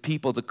his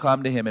people to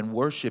come to him and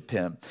worship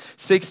him.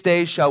 6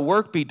 days shall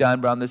work be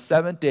done, but on the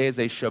 7th day is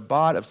a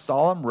Shabbat of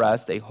solemn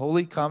rest, a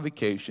holy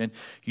convocation.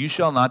 You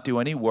shall not do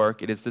any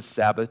work. It is the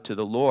Sabbath to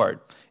the Lord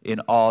in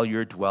all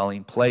your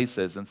dwelling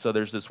places. And so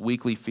there's this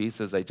weekly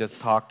feast, as I just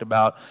talked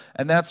about.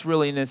 And that's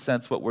really, in a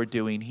sense, what we're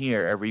doing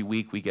here. Every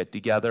week we get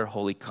together,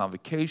 holy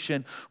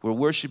convocation. We're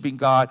worshiping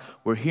God.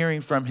 We're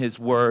hearing from his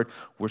word.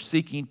 We're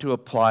seeking to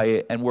apply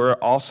it. And we're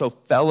also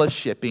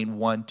fellowshipping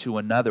one to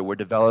another. We're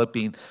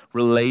developing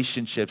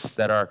relationships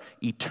that are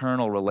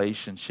eternal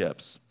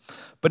relationships.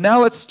 But now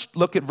let's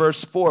look at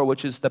verse 4,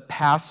 which is the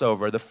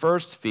Passover, the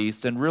first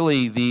feast, and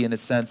really, in a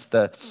sense,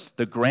 the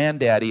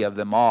granddaddy of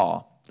them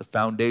all. The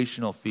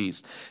foundational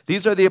feast.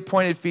 These are the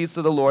appointed feasts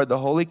of the Lord, the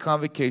holy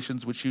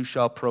convocations which you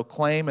shall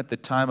proclaim at the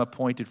time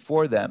appointed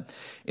for them.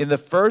 In the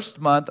first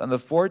month, on the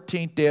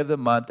 14th day of the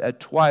month at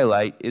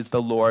twilight, is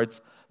the Lord's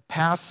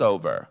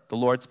Passover. The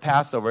Lord's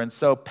Passover. And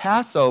so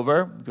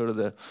Passover, go to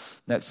the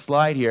next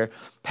slide here.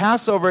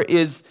 Passover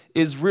is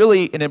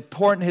really an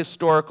important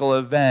historical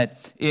event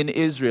in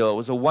Israel. It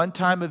was a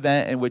one-time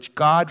event in which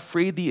God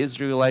freed the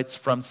Israelites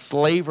from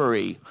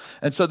slavery.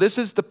 And so this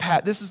is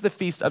the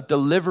feast of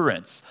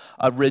deliverance,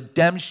 of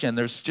redemption.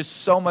 There's just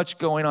so much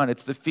going on.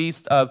 It's the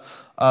feast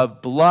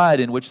of blood,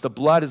 in which the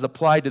blood is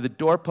applied to the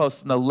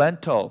doorpost and the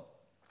lintel,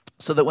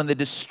 so that when the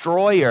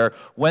destroyer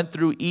went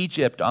through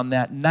Egypt on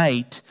that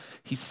night,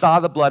 he saw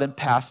the blood and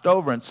passed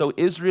over. And so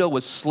Israel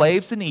was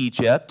slaves in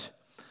Egypt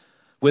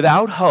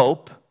without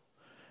hope.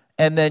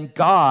 And then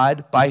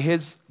God, by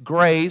his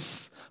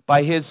grace,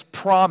 by his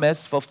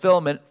promise,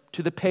 fulfillment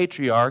to the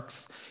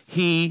patriarchs,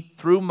 he,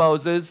 through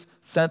Moses,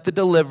 sent the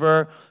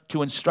deliverer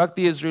to instruct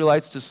the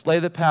Israelites to slay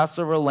the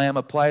Passover lamb,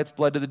 apply its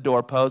blood to the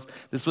doorpost.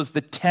 This was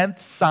the 10th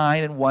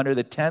sign and wonder,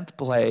 the 10th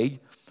plague,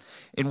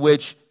 in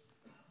which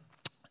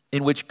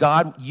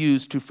God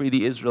used to free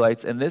the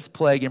Israelites. And this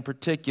plague in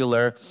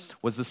particular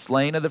was the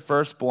slaying of the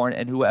firstborn,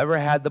 and whoever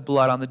had the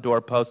blood on the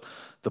doorpost,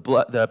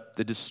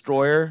 the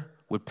destroyer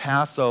would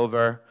pass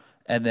over,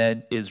 and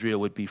then Israel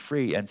would be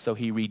free. And so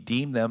he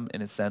redeemed them,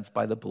 in a sense,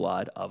 by the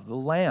blood of the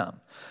Lamb.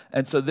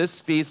 And so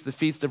this feast, the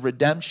Feast of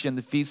Redemption,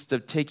 the Feast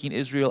of taking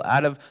Israel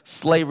out of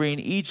slavery in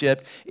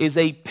Egypt, is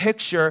a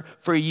picture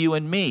for you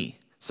and me.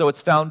 So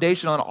it's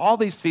foundational. And all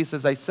these feasts,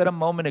 as I said a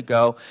moment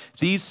ago,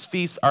 these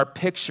feasts are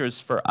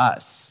pictures for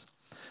us.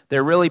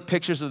 They're really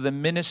pictures of the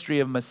ministry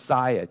of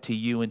Messiah to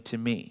you and to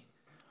me.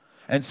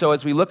 And so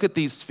as we look at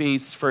these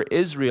feasts for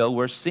Israel,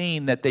 we're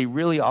seeing that they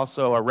really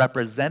also are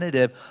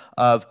representative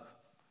of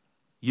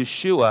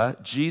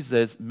Yeshua,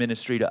 Jesus'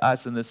 ministry to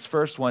us. And this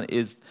first one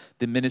is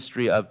the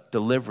ministry of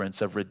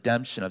deliverance, of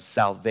redemption, of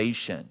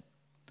salvation.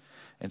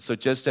 And so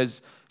just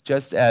as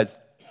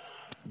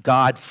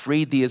God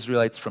freed the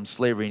Israelites from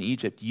slavery in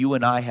Egypt, you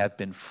and I have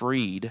been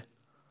freed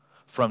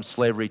from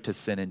slavery to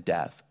sin and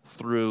death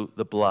through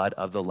the blood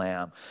of the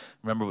Lamb.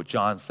 Remember what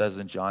John says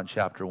in John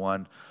chapter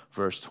 1,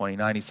 verse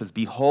 29. He says,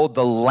 "Behold,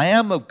 the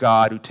Lamb of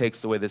God who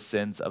takes away the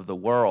sins of the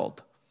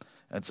world."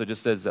 And so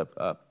just as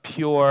a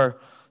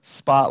pure,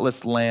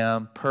 spotless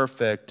lamb,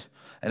 perfect.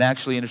 And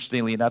actually,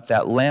 interestingly enough,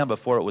 that lamb,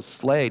 before it was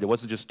slayed, it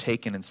wasn't just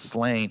taken and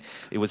slain.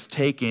 It was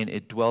taken,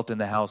 it dwelt in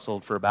the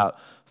household for about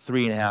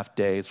 3.5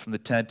 days, from the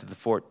 10th to the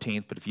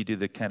 14th. But if you do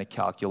the kind of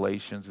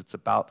calculations, it's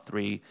about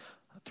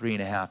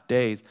 3.5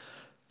 days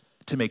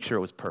to make sure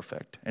it was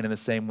perfect. And in the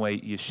same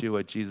way,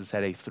 Yeshua, Jesus,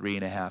 had a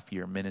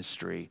 3.5-year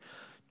ministry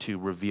to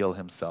reveal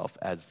himself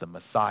as the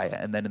Messiah.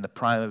 And then in the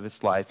prime of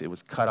its life, it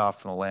was cut off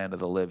from the land of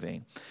the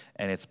living.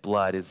 And its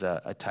blood is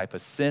a type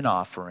of sin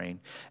offering.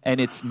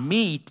 And its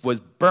meat was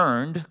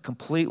burned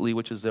completely,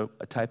 which is a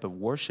type of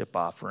worship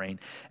offering.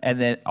 And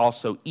then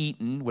also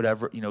eaten,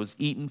 it was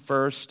eaten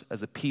first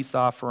as a peace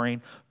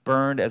offering,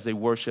 burned as a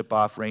worship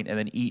offering, and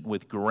then eaten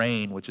with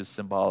grain, which is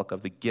symbolic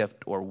of the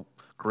gift or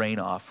grain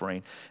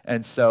offering.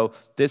 And so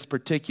this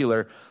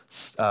particular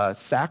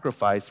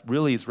sacrifice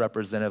really is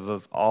representative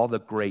of all the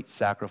great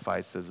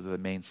sacrifices, the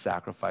main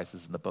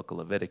sacrifices in the book of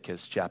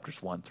Leviticus,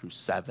 chapters 1 through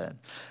 7.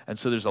 And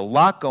so there's a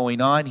lot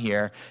going on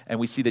here, and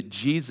we see that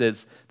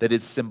that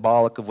is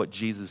symbolic of what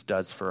Jesus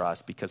does for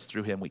us, because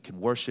through him we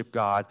can worship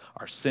God,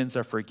 our sins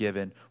are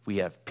forgiven, we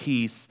have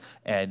peace,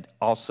 and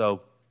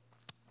also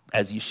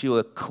as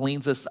Yeshua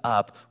cleans us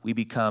up, we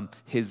become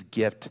his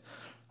gift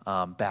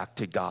back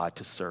to God,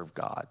 to serve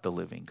God, the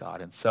living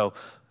God. And so,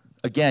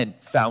 again,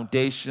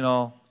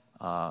 foundational,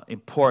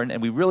 important,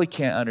 and we really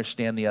can't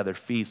understand the other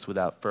feasts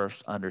without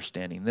first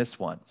understanding this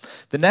one.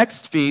 The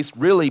next feast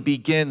really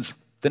begins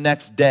the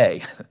next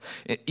day.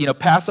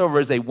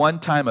 Passover is a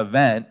one-time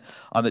event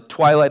on the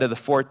twilight of the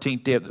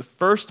 14th day of the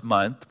first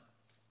month,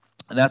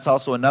 and that's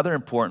also another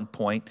important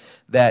point,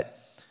 that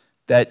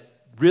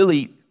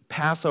really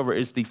Passover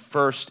is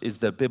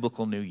the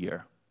biblical New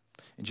Year.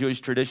 In Jewish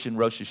tradition,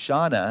 Rosh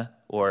Hashanah,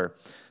 or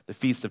the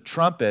Feast of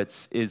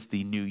Trumpets, is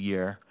the New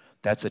Year.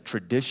 That's a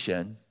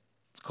tradition.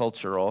 It's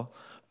cultural.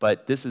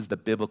 But this is the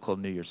biblical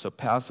New Year. So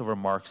Passover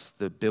marks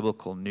the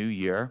biblical New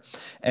Year.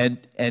 And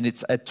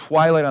it's at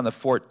twilight on the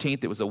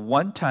 14th. It was a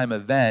one-time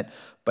event,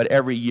 but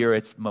every year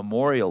it's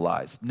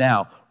memorialized.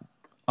 Now,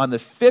 on the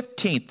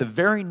 15th, the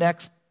very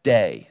next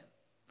day,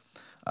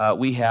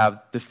 we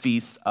have the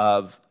Feast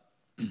of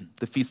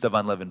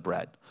Unleavened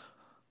Bread.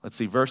 Let's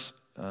see, verse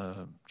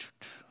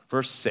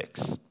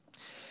 6.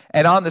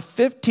 And on the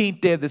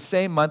 15th day of the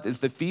same month is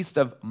the Feast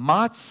of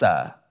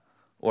Matzah,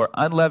 or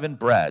unleavened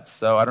bread.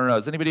 So I don't know,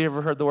 has anybody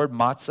ever heard the word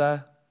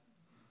matzah?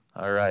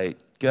 All right,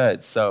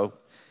 good. So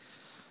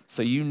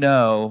you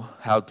know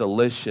how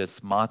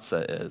delicious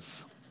matzah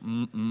is.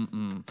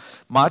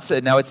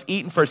 Matzah, now it's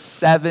eaten for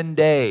 7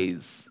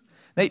 days.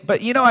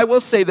 But I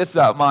will say this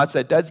about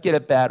matzah. It does get a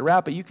bad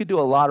rap, but you could do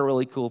a lot of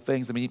really cool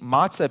things. I mean,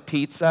 matzah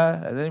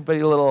pizza, has anybody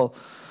a little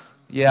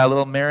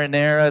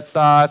marinara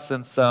sauce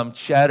and some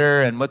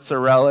cheddar and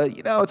mozzarella.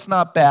 It's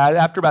not bad.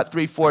 After about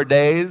 3-4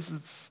 days,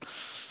 it's,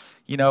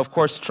 of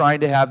course, trying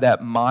to have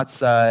that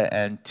matzah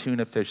and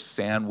tuna fish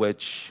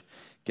sandwich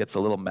gets a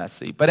little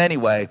messy. But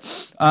anyway,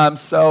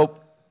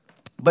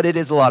 but it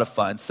is a lot of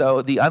fun.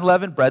 So the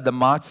unleavened bread, the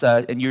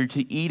matzah, and you're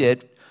to eat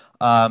it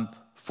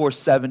for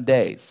 7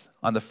 days.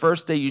 On the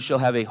first day you shall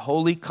have a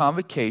holy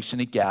convocation,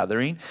 a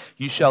gathering.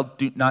 You shall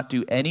not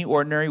do any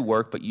ordinary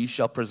work, but you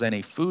shall present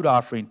a food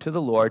offering to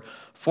the Lord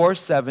for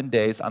 7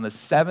 days. On the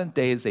 7th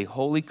day is a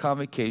holy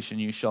convocation.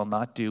 You shall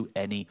not do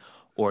any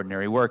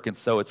ordinary work. And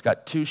so it's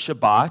got 2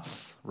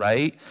 Shabbats,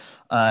 right?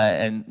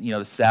 And,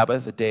 the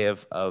Sabbath, a day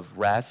of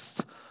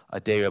rest, a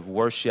day of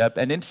worship.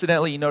 And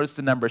incidentally, you notice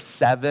the number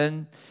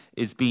 7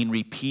 is being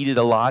repeated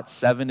a lot.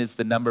 7 is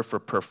the number for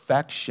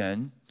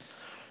perfection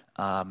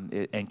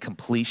and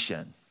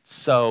completion.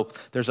 So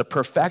there's a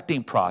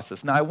perfecting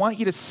process. Now, I want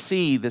you to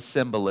see the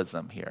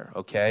symbolism here,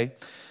 okay?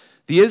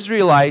 The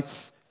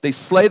Israelites, they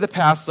slay the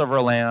Passover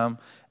lamb,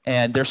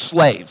 and they're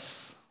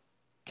slaves.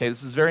 Okay,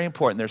 this is very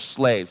important. They're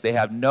slaves. They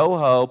have no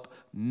hope,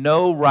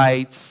 no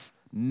rights,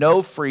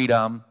 no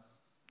freedom,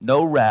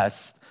 no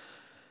rest.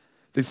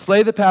 They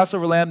slay the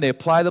Passover lamb, they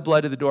apply the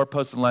blood to the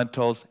doorposts and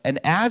lintels, and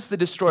as the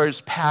destroyer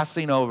is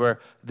passing over,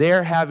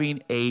 they're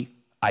having a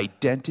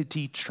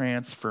identity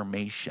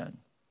transformation,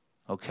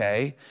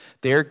 okay?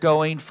 They're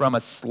going from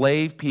a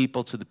slave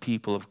people to the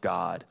people of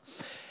God.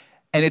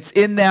 And it's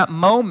in that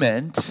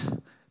moment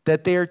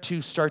that they're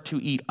to start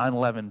to eat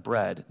unleavened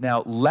bread.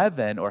 Now,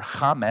 leaven or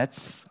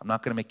chametz, I'm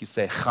not going to make you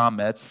say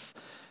chametz,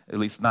 at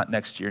least not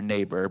next to your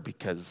neighbor,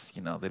 because,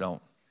 they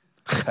don't.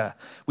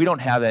 We don't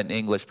have that in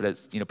English, but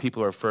it's,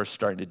 people who are first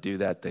starting to do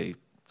that, they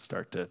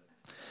start to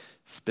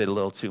spit a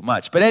little too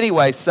much. But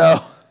anyway,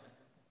 so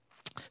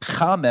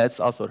chametz,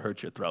 also it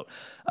hurts your throat,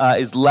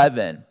 is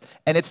leaven.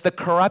 And it's the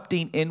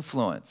corrupting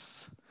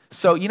influence.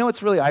 So,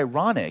 what's really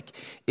ironic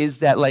is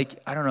that,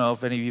 I don't know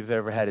if any of you have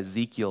ever had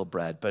Ezekiel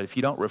bread, but if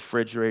you don't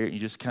refrigerate it, you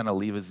just kind of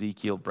leave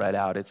Ezekiel bread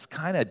out, it's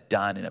kind of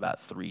done in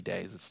about 3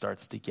 days. It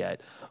starts to get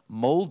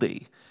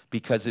moldy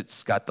because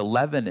it's got the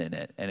leaven in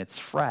it and it's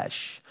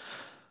fresh.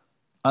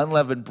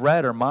 Unleavened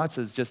bread or matzah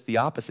is just the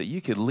opposite.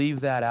 You could leave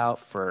that out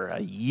for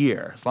a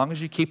year. As long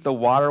as you keep the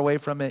water away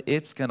from it,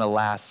 it's going to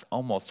last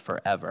almost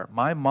forever.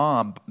 My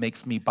mom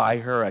makes me buy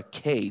her a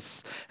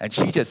case, and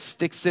she just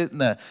sticks it in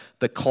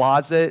the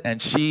closet, and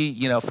she,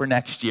 for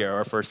next year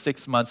or for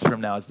 6 months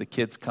from now as the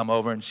kids come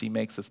over and she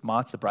makes this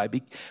matzah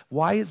bread.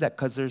 Why is that?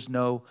 Because there's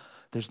no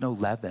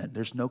leaven.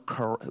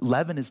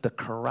 Leaven is the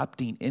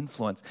corrupting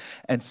influence.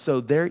 And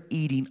so they're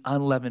eating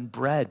unleavened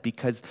bread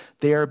because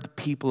they're the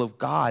people of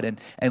God.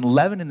 And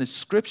leaven in the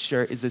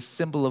scripture is a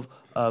symbol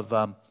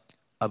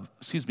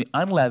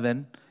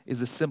unleavened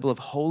is a symbol of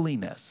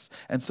holiness.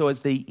 And so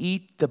as they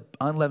eat the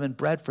unleavened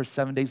bread for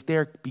 7 days,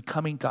 they're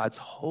becoming God's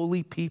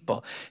holy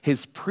people,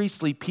 his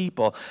priestly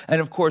people.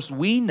 And of course,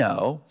 we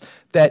know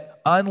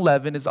that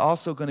unleavened is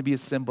also going to be a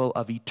symbol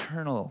of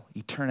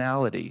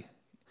eternality.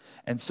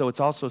 And so it's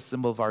also a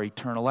symbol of our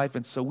eternal life.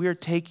 And so we're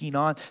taking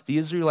on, the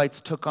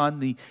Israelites took on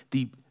the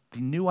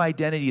new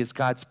identity as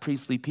God's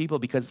priestly people,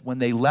 because when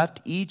they left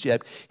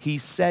Egypt, he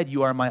said,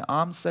 you are my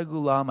Am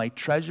Segulah, my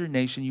treasured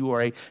nation. You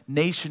are a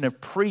nation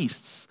of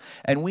priests.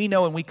 And we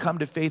know when we come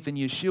to faith in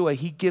Yeshua,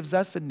 he gives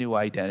us a new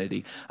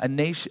identity,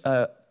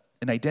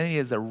 an identity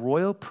as a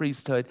royal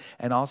priesthood,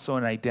 and also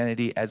an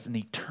identity as an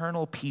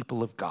eternal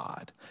people of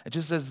God. And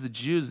just as the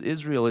Jews,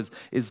 Israel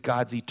is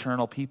God's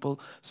eternal people,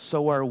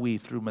 so are we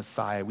through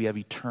Messiah. We have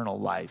eternal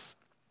life.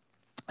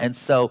 And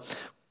so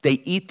they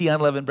eat the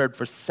unleavened bread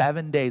for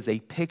 7 days, a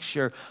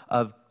picture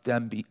of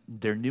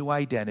their new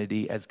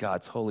identity as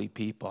God's holy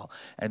people.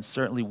 And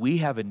certainly we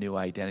have a new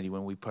identity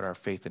when we put our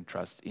faith and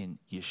trust in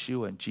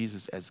Yeshua and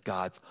Jesus as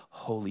God's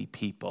holy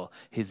people,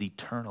 his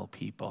eternal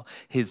people,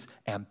 his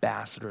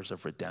ambassadors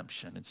of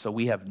redemption. And so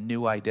we have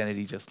new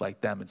identity just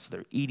like them. And so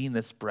they're eating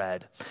this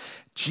bread.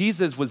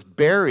 Jesus was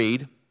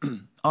buried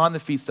on the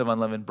Feast of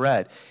Unleavened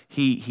Bread.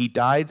 He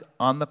died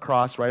on the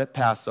cross right at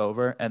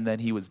Passover, and then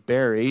he was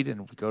buried.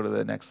 And if we go to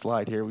the next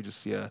slide here, we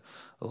just see a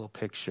little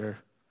picture.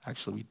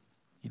 Actually,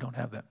 you don't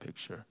have that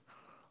picture.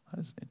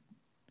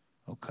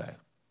 Okay.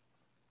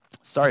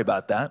 Sorry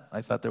about that.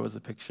 I thought there was a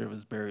picture of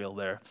his burial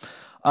there.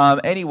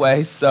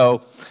 Anyway,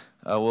 so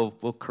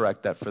we'll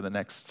correct that for the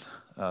next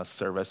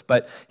service.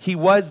 But he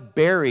was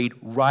buried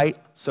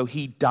so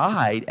he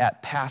died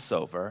at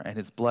Passover, and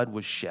his blood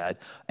was shed,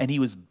 and he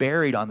was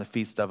buried on the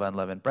Feast of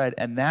Unleavened Bread.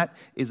 And that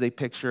is a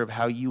picture of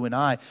how you and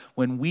I,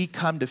 when we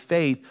come to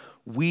faith,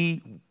 we're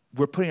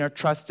putting our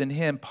trust in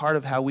him. Part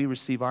of how we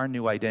receive our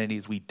new identity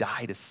is we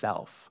die to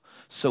self.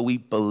 So we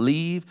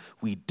believe,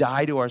 we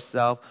die to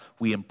ourselves,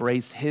 we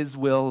embrace his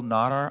will,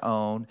 not our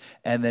own,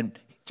 and then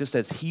just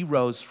as he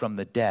rose from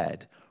the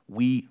dead,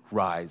 we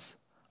rise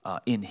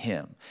in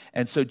him.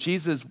 And so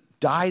Jesus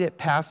died at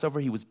Passover.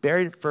 He was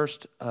buried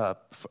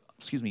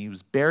he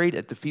was buried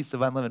at the Feast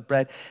of Unleavened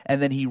Bread, and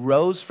then he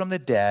rose from the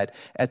dead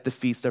at the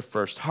Feast of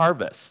First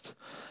Harvest.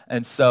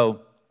 And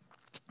so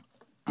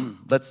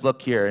let's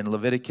look here in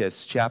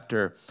Leviticus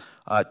chapter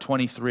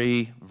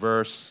 23,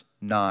 verse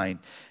 9.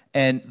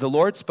 And the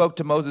Lord spoke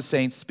to Moses,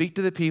 saying, speak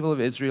to the people of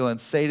Israel and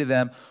say to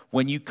them,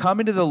 when you come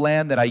into the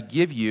land that I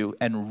give you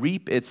and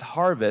reap its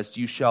harvest,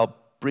 you shall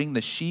bring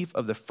the sheaf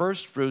of the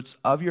first fruits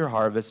of your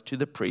harvest to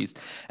the priest,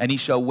 and he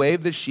shall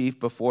wave the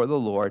sheaf before the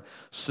Lord,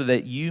 so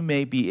that you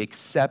may be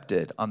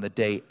accepted. On the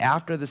day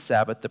after the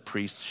Sabbath, the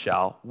priest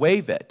shall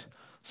wave it.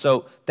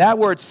 So that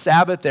word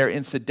Sabbath there,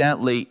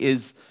 incidentally,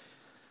 is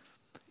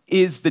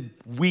the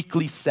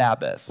weekly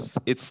Sabbath.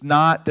 It's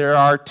not, there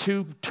are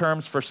two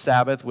terms for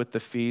Sabbath with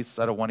the feasts.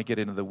 I don't want to get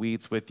into the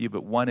weeds with you,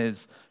 but one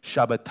is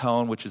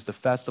Shabbaton, which is the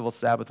festival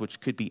Sabbath, which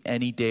could be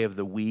any day of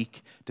the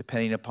week,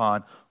 depending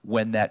upon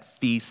when that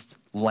feast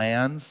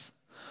lands.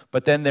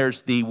 But then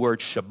there's the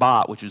word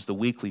Shabbat, which is the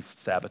weekly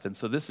Sabbath. And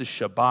so this is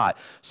Shabbat.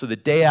 So the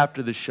day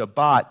after the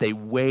Shabbat, they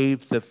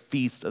wave the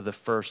feast of the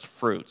first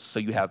fruits. So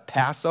you have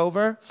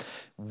Passover,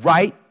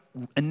 right?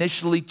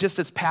 Initially, just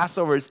as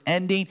Passover is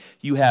ending,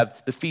 you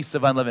have the Feast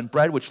of Unleavened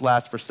Bread, which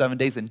lasts for 7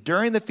 days. And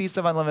during the Feast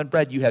of Unleavened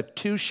Bread, you have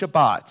two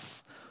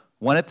Shabbats.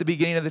 One at the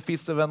beginning of the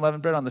Feast of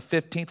Unleavened Bread on the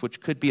 15th, which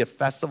could be a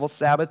festival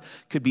Sabbath,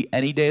 could be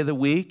any day of the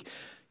week.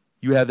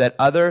 You have that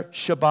other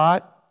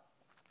Shabbat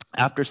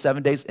after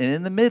 7 days. And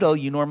in the middle,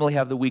 you normally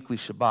have the weekly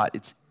Shabbat.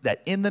 It's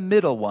that in the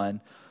middle one,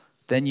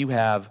 then you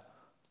have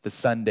the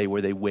Sunday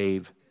where they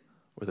wave,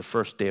 or the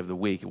first day of the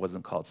week. It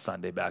wasn't called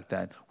Sunday back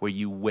then, where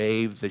you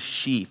wave the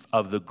sheaf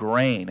of the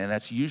grain. And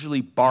that's usually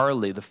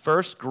barley. The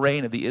first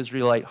grain of the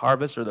Israelite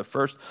harvest, or the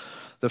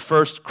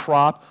first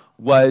crop,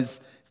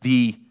 was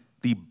the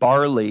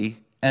barley.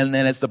 And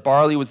then as the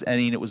barley was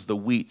ending, it was the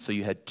wheat. So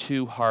you had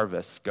two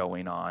harvests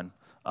going on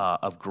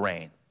of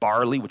grain.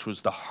 Barley, which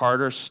was the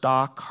hardier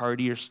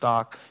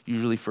stock,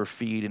 usually for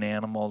feed and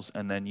animals,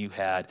 and then you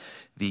had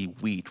the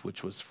wheat,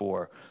 which was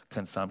for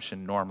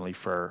consumption, normally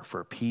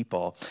for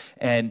people.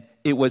 And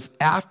it was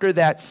after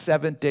that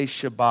 7th-day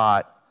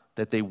Shabbat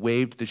that they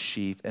waved the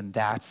sheaf, and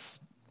that's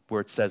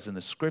where it says in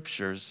the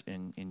scriptures,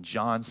 in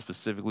John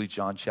specifically,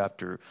 John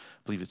chapter, I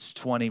believe it's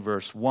 20,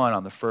 verse 1,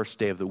 on the first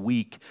day of the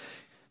week,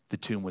 the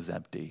tomb was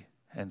empty.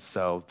 And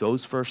so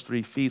those first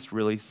three feasts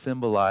really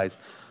symbolize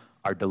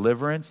our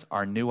deliverance,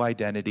 our new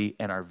identity,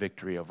 and our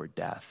victory over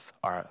death,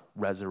 our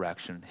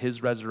resurrection.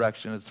 His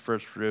resurrection is the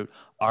first fruit,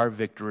 our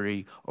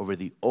victory over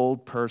the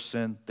old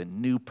person, the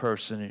new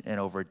person, and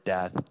over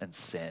death and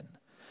sin.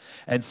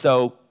 And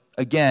so,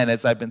 again,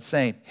 as I've been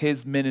saying,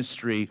 his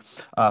ministry,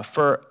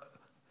 for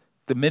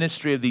the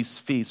ministry of these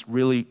feasts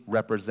really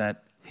represent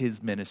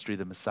his ministry,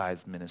 the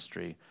Messiah's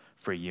ministry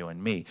for you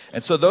and me.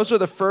 And so those are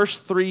the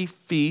first three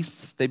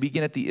feasts. They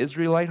begin at the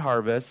Israelite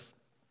harvest.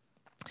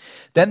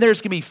 Then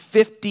there's going to be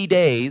 50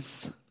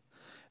 days,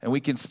 and we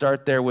can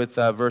start there with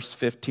verse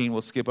 15.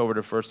 We'll skip over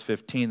to verse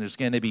 15. There's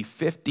going to be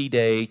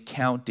 50-day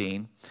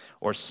counting,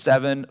 or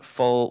 7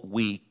 full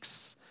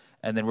weeks,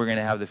 and then we're going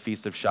to have the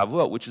Feast of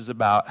Shavuot, which is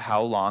about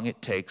how long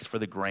it takes for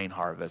the grain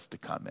harvest to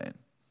come in.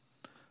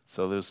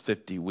 So those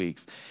 50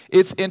 weeks.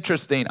 It's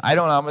interesting. I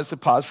don't know. I'm going to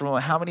pause for a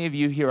moment. How many of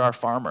you here are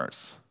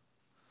farmers?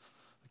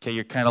 Okay,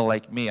 you're kind of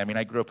like me. I mean,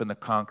 I grew up in the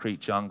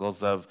concrete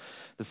jungles of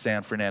the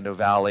San Fernando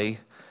Valley.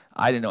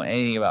 I didn't know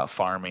anything about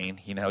farming.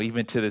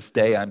 Even to this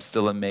day, I'm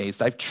still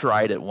amazed. I've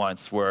tried it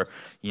once where,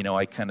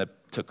 I kind of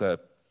took a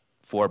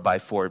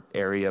 4x4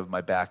 area of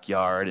my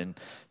backyard and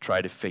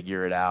tried to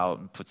figure it out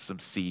and put some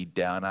seed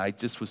down. I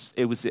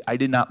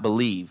did not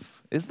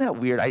believe. Isn't that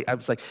weird? I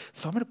was like,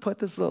 so I'm going to put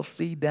this little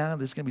seed down.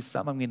 There's going to be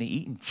something I'm going to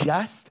eat.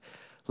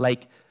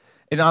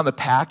 And on the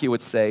pack, it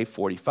would say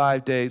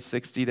 45 days,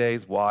 60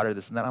 days, water,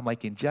 this and that. I'm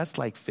like, in just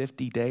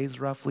 50 days,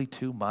 roughly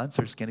 2 months,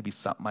 there's going to be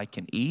something I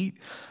can eat.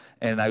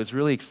 And I was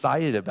really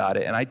excited about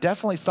it. And I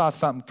definitely saw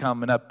something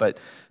coming up, but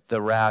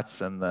the rats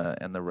and the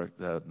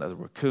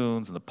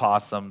raccoons and the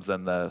possums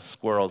and the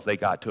squirrels, they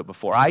got to it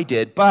before I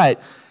did.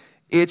 But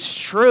it's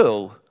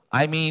true.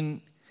 I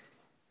mean,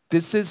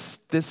 this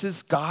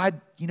is God,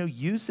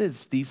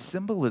 uses these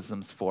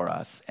symbolisms for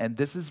us. And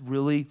this is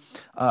really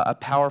a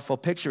powerful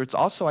picture. It's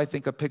also, I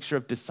think, a picture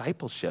of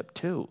discipleship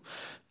too.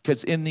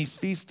 Because in these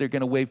feasts, they're going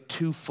to wave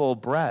 2 full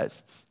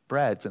breads.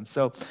 And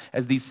so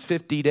as these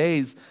 50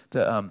 days,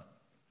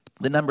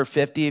 the number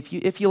 50,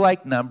 if you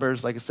like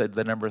numbers, like I said,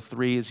 the number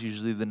 3 is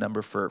usually the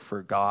number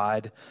for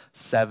God,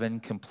 7,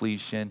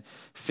 completion.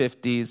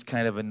 50 is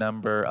kind of a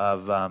number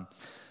of,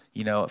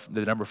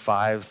 the number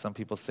 5, some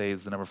people say,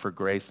 is the number for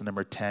grace. The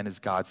number 10 is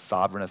God's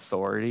sovereign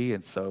authority.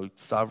 And so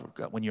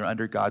when you're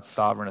under God's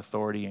sovereign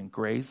authority and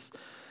grace,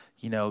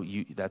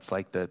 that's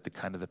like the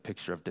kind of the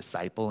picture of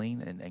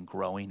discipling and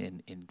growing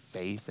in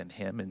faith in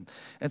him.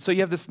 And so you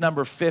have this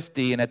number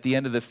 50, and at the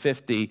end of the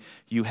 50,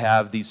 you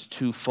have these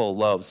 2 full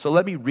loaves. So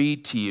let me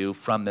read to you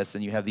from this,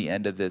 and you have the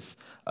end of this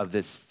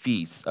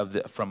feast,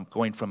 from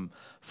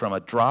a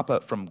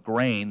drop from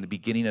grain, the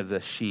beginning of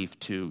the sheaf,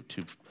 to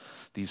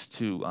these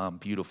 2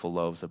 beautiful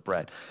loaves of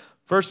bread.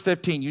 Verse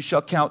 15, you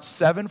shall count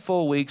 7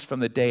 full weeks from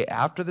the day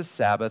after the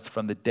Sabbath,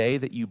 from the day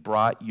that you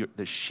brought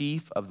the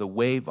sheaf of the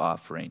wave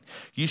offering.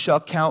 You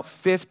shall count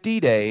 50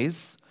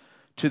 days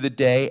to the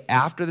day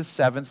after the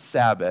 7th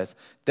Sabbath.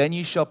 Then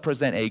you shall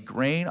present a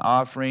grain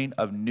offering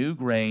of new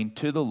grain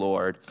to the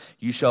Lord.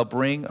 You shall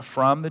bring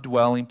from the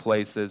dwelling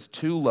places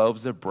 2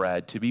 loaves of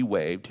bread to be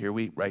waved.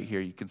 Right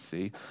here you can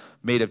see,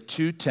 made of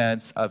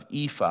 2/10 of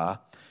ephah.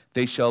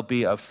 They shall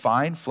be of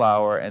fine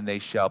flour, and they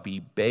shall be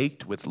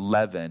baked with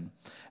leaven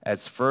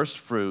as first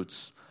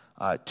fruits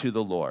to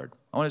the Lord.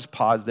 I want to just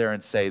pause there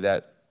and say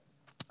that,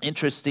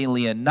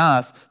 interestingly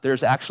enough,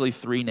 there's actually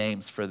 3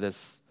 names for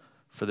this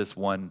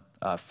one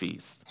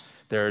feast.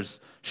 There's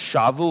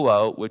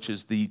Shavuot, which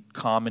is the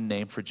common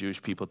name for Jewish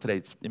people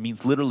today. It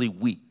means literally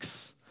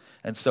weeks.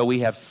 And so we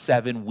have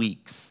 7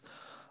 weeks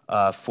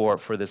for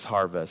this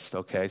harvest,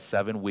 okay?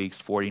 7 weeks,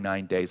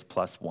 49 days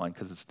plus 1,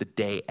 because it's the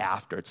day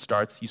after.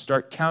 You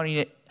start counting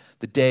it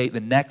the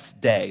next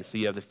day. So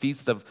you have the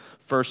Feast of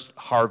First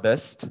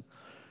Harvest.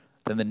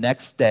 Then the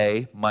next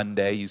day,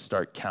 Monday, you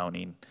start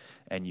counting,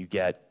 and you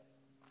get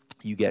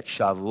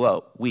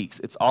Shavuot, weeks.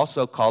 It's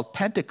also called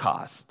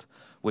Pentecost,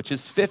 which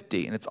is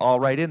 50, and it's all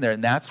right in there.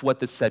 And that's what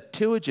the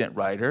Septuagint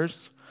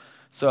writers.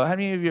 So how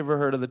many of you ever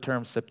heard of the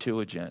term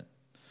Septuagint?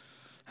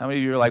 How many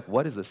of you are like,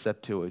 what is a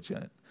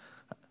Septuagint?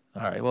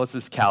 All right, well, this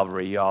is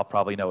Calvary. You all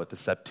probably know what the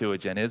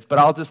Septuagint is, but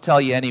I'll just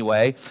tell you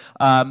anyway.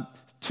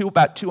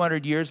 About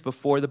 200 years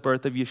before the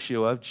birth of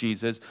Yeshua, of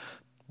Jesus,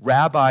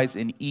 rabbis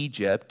in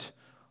Egypt,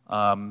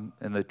 and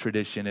the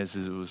tradition is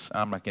it was,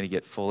 I'm not going to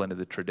get full into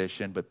the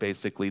tradition, but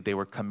basically they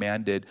were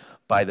commanded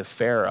by the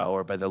Pharaoh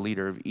or by the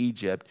leader of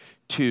Egypt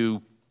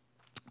to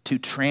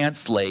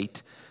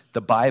translate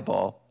the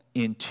Bible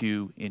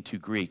into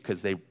Greek,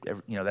 because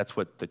that's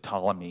what the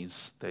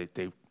Ptolemies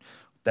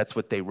that's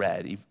what they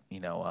read.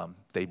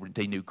 They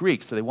knew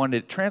Greek, so they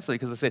wanted to translate it,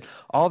 because they said,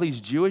 all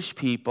these Jewish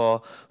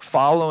people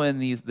following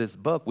this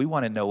book, we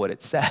want to know what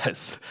it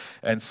says.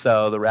 And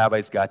so the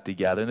rabbis got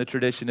together, and the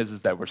tradition is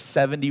that there were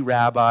 70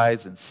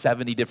 rabbis in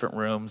 70 different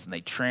rooms, and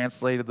they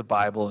translated the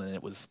Bible, and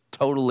it was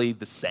totally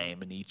the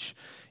same in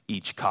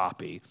each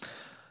copy.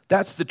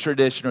 That's the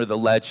tradition or the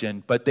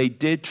legend, but they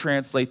did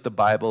translate the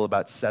Bible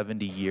about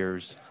 200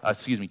 years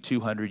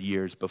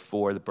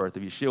before the birth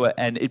of Yeshua,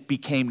 and it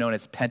became known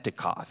as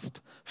Pentecost,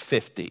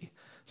 50.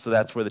 So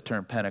that's where the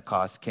term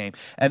Pentecost came.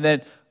 And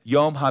then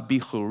Yom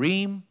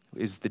HaBichurim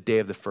is the day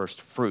of the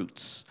first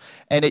fruits.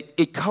 And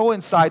it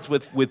coincides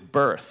with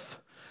birth.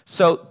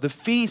 So the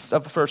feast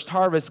of first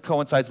harvest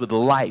coincides with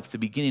life, the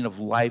beginning of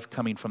life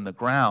coming from the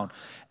ground.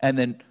 And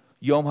then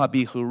Yom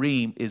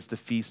HaBichurim is the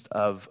feast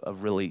of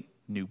really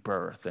new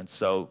birth. And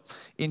so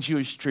in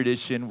Jewish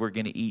tradition, we're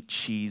going to eat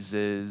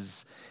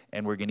cheeses,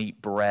 and we're going to eat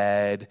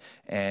bread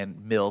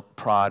and milk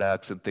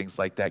products and things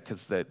like that,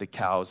 because the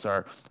cows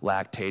are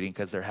lactating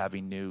because they're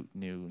having new,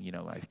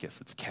 I guess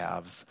it's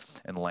calves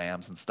and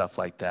lambs and stuff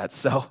like that.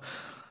 So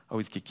I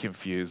always get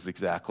confused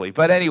exactly.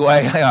 But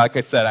anyway, like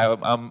I said,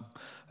 I'm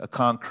a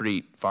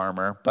concrete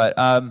farmer. But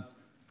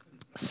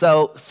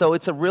so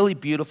it's a really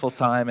beautiful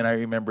time, and I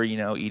remember,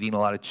 eating a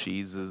lot of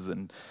cheeses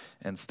and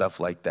stuff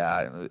like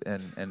that,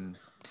 and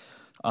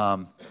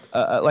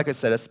like I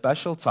said, a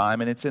special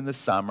time, and it's in the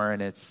summer,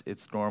 and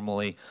it's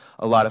normally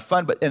a lot of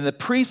fun. And the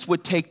priest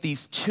would take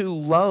these 2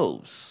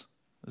 loaves.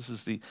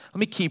 Let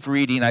me keep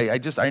reading.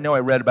 I know I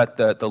read about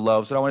the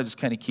loaves, but I want to just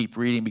kind of keep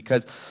reading,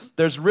 because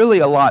there's really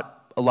a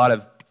lot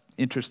of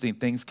interesting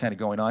things kind of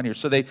going on here.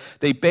 So they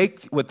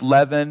bake with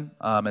leaven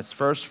as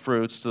first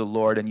fruits to the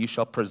Lord, and you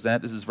shall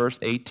present, this is verse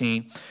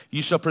 18,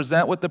 you shall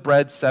present with the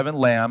bread 7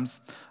 lambs,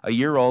 a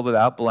year old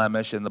without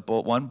blemish, and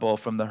one bull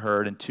from the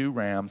herd, and 2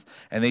 rams,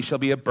 and they shall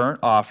be a burnt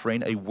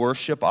offering, a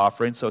worship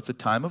offering, so it's a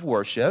time of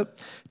worship,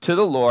 to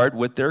the Lord,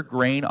 with their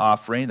grain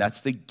offering,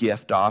 that's the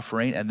gift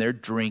offering, and their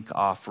drink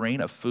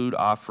offering, a food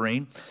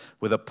offering,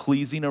 with a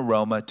pleasing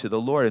aroma to the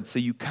Lord. And so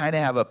you kind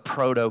of have a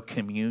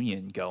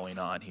proto-communion going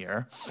on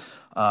here.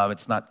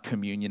 It's not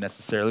communion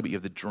necessarily, but you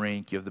have the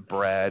drink, you have the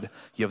bread,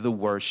 you have the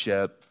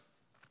worship.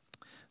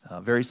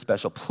 Very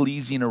special,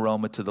 pleasing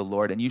aroma to the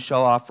Lord. And you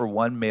shall offer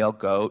 1 male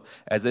goat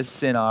as a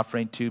sin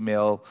offering, 2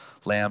 male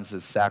lambs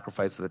as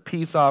sacrifice of a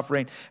peace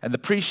offering. And the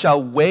priest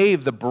shall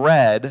wave the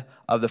bread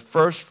of the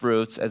first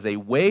fruits as a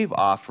wave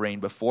offering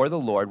before the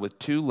Lord with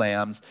 2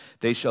 lambs.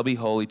 They shall be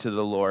holy to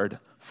the Lord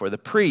for the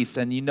priest.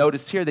 And you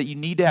notice here that you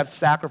need to have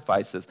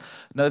sacrifices.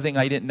 Another thing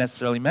I didn't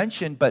necessarily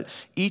mention, but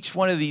each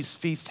one of these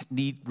feasts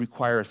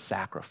require a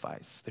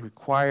sacrifice. They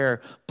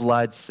require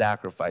blood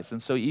sacrifice.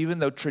 And so even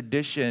though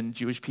tradition,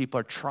 Jewish people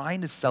are trying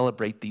to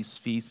celebrate these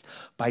feasts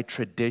by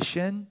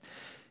tradition,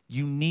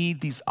 you need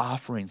these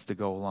offerings to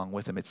go along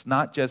with them. It's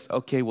not just,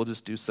 okay, we'll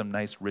just do some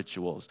nice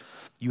rituals.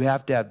 You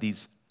have to have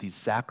these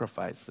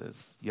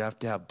sacrifices. You have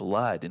to have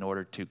blood in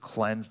order to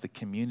cleanse the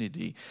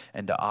community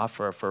and to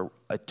offer for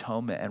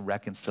atonement and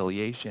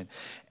reconciliation.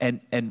 And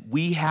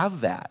we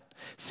have that.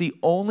 See,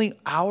 only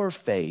our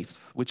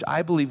faith, which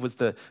I believe was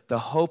the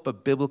hope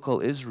of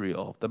biblical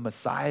Israel, the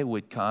Messiah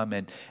would come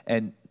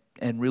and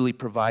really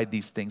provide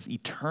these things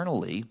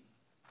eternally.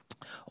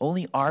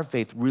 Only our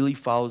faith really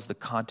follows the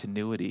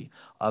continuity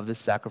of the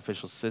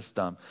sacrificial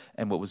system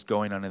and what was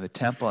going on in the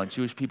temple. And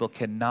Jewish people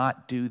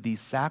cannot do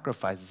these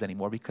sacrifices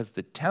anymore, because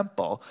the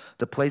temple,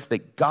 the place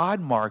that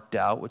God marked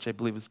out, which I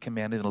believe is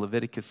commanded in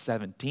Leviticus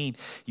 17,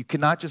 you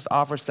cannot just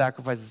offer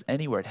sacrifices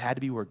anywhere. It had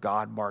to be where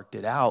God marked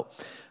it out.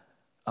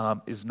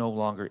 Is no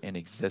longer in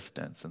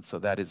existence. And so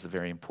that is a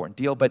very important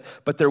deal. But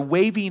they're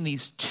waving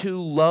these 2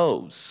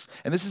 loaves.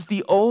 And this is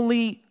the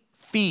only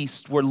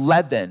feast where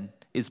leaven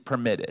is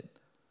permitted.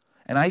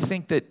 And I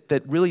think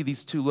that really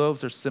these 2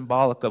 loaves are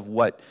symbolic of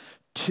what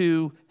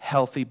 2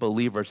 healthy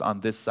believers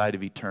on this side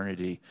of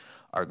eternity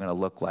are going to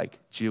look like,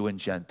 Jew and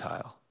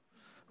Gentile,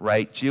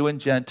 right? Jew and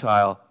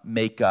Gentile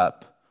make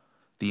up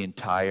the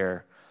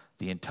entire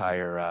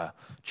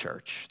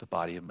church, the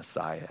body of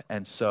Messiah.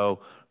 And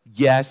so,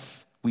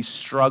 yes, we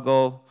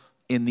struggle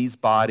in these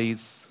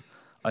bodies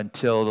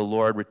until the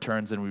Lord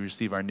returns and we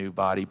receive our new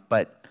body,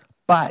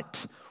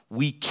 but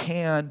we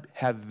can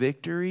have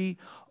victory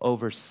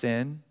over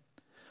sin,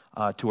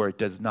 to where it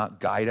does not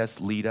guide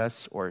us, lead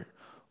us, or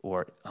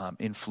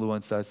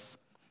influence us.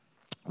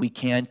 We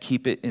can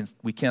keep it in.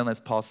 We can, as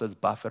Paul says,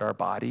 buffet our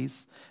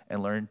bodies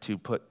and learn to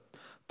put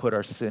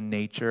our sin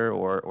nature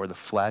or the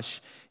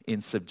flesh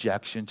in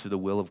subjection to the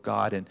will of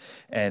God.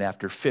 And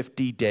after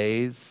 50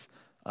 days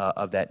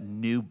of that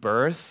new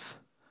birth,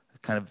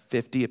 kind of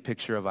 50, a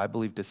picture of, I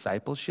believe,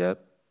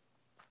 discipleship.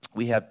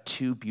 We have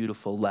two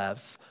beautiful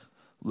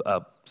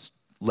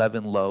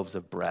leavened loaves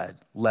of bread.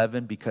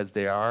 Leavened because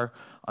they are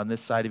on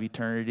this side of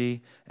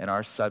eternity and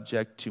are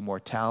subject to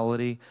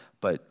mortality,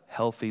 but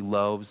healthy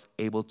loaves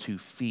able to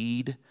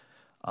feed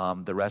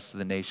the rest of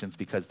the nations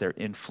because they're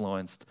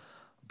influenced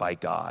by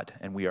God.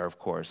 And we are, of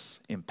course,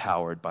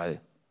 empowered by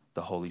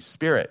the Holy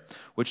Spirit,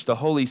 which the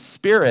Holy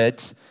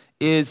Spirit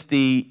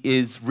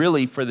is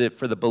really for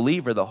the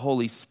believer. The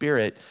Holy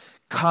Spirit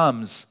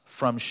comes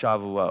from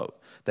Shavuot.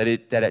 That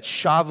at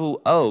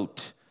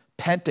Shavuot,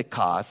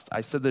 Pentecost,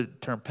 I said the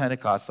term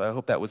Pentecost, so I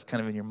hope that was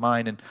kind of in your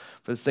mind. And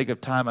for the sake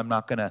of time, I'm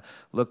not going to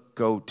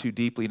go too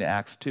deeply into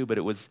Acts 2, but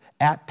it was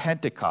at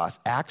Pentecost.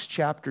 Acts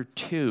chapter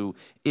 2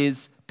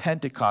 is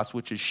Pentecost,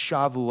 which is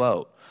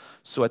Shavuot.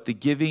 So at the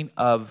giving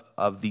of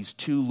these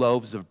two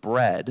loaves of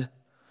bread,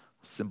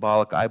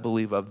 symbolic, I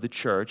believe, of the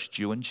church,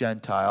 Jew and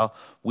Gentile,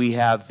 we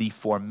have the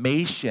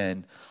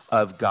formation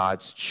of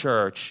God's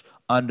church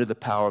under the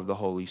power of the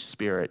Holy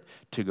Spirit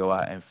to go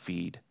out and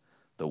feed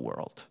the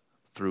world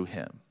through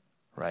him,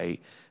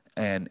 right?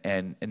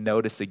 And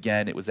notice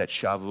again, it was at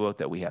Shavuot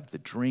that we have the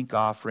drink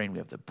offering, we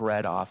have the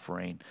bread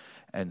offering,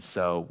 and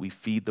so we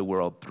feed the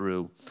world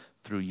through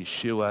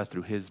Yeshua,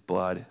 through his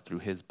blood, through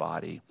his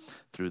body,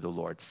 through the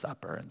Lord's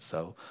Supper. And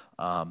so,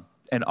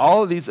 and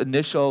all of these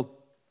initial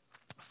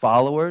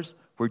followers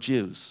were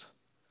Jews.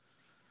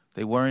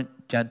 They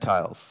weren't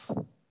Gentiles.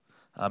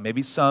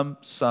 Maybe some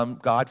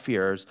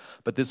God-fearers,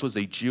 but this was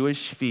a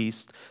Jewish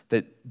feast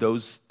that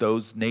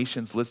those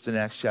nations listed in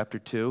Acts chapter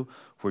 2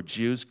 were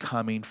Jews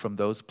coming from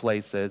those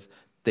places.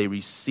 They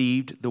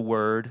received the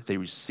word, they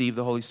received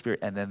the Holy Spirit,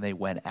 and then they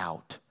went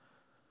out.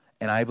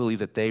 And I believe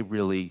that they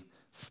really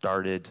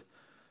started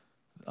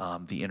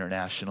the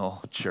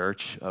international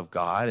church of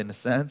God, in a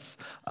sense.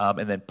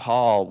 And then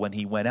Paul, when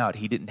he went out,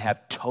 he didn't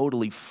have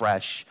totally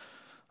fresh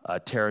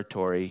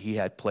territory. He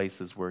had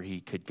places where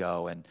he could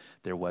go, and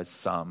there was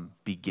some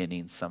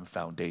beginning, some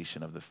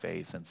foundation of the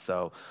faith. And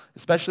so,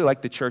 especially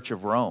like the Church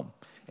of Rome.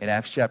 In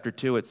Acts chapter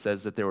 2, it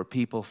says that there were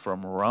people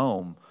from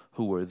Rome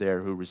who were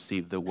there who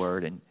received the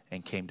word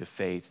and came to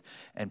faith.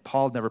 And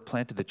Paul never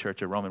planted the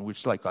Church of Rome. And we're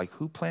just like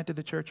who planted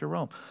the Church of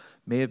Rome?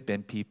 May have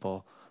been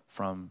people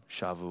from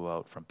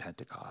Shavuot, from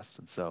Pentecost.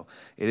 And so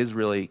it is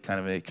really kind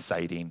of an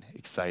exciting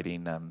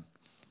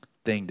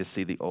thing to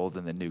see the old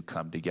and the new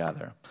come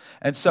together.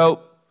 And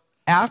so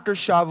after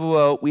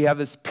Shavuot, we have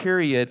this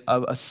period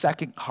of a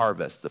second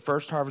harvest. The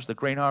first harvest, the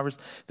grain harvest.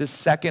 This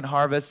second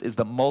harvest is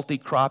the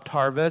multi-cropped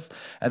harvest.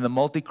 And the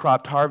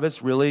multi-cropped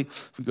harvest really,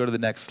 if we go to the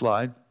next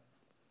slide,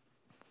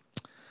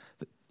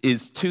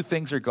 is two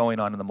things are going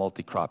on in the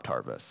multi-cropped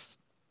harvest.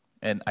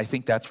 And I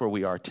think that's where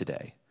we are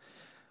today.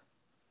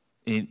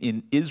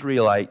 In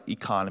Israelite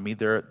economy,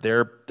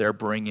 they're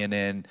bringing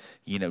in,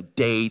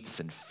 dates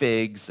and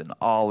figs and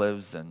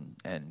olives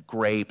and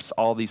grapes,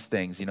 all these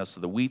things, so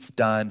the wheat's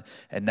done,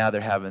 and now they're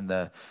having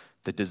the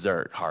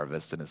dessert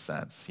harvest, in a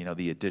sense,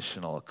 the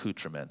additional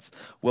accoutrements.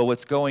 Well,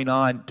 what's going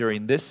on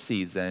during this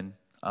season,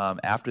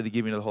 after the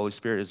giving of the Holy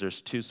Spirit, is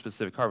there's two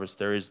specific harvests.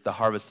 There is the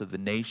harvest of the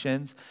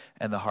nations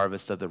and the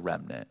harvest of the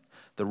remnant.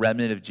 The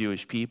remnant of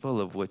Jewish people,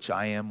 of which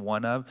I am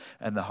one of,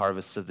 and the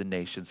harvest of the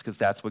nations, because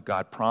that's what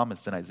God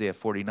promised in Isaiah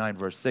 49,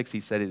 verse 6. He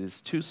said, "It is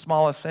too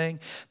small a thing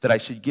that I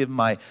should give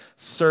my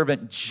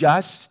servant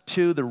just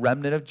to the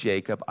remnant of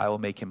Jacob. I will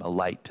make him a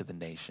light to the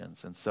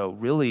nations." And so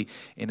really,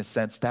 in a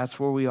sense, that's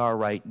where we are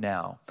right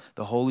now.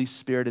 The Holy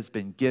Spirit has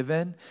been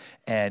given,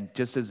 and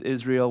just as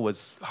Israel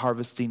was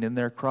harvesting in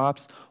their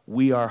crops,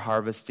 we are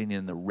harvesting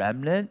in the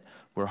remnant.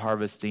 We're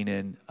harvesting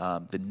in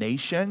the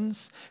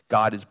nations.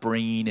 God is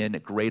bringing in a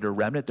greater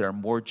remnant. There are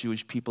more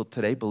Jewish people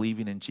today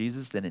believing in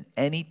Jesus than in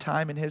any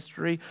time in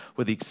history,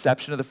 with the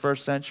exception of the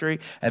first century.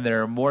 And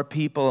there are more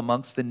people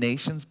amongst the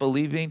nations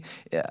believing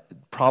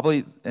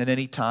probably in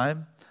any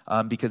time,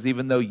 because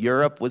even though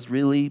Europe was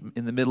really,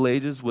 in the Middle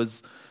Ages,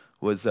 was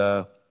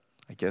I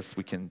guess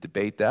we can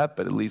debate that,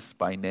 but at least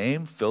by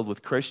name, filled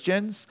with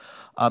Christians,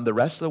 the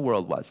rest of the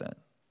world wasn't.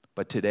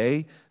 But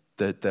today,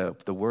 the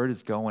word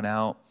is going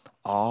out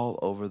all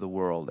over the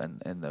world,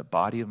 and the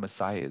body of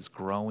Messiah is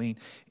growing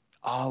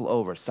all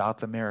over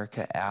South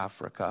America,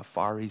 Africa,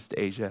 Far East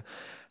Asia,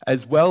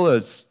 as well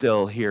as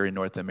still here in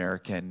North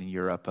America and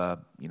Europe.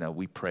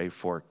 We pray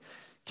for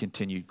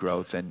continued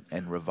growth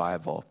and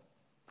revival.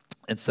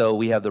 And so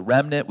we have the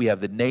remnant, we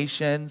have the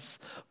nations.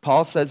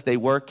 Paul says they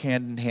work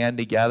hand in hand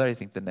together. I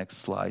think the next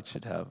slide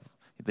should have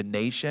the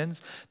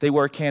nations. They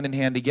work hand in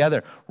hand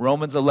together.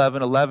 Romans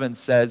 11:11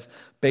 says,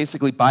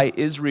 basically, by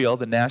Israel,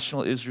 the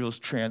national Israel's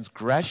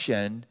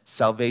transgression,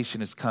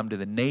 salvation has come to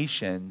the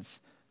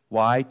nations.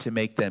 Why? To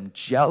make them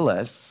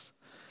jealous.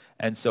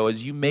 And so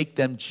as you make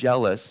them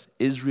jealous,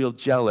 Israel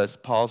jealous,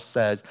 Paul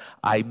says,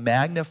 I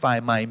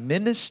magnify my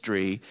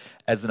ministry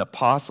as an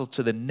apostle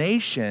to the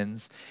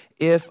nations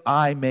if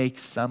I make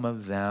some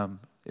of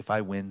them, if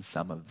I win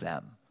some of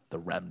them. The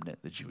remnant,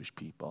 the Jewish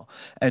people.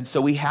 And so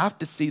we have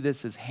to see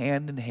this as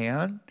hand in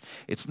hand.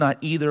 It's not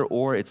either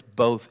or, it's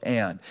both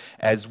and.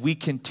 As we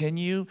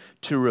continue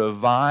to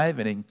revive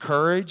and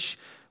encourage,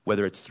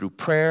 whether it's through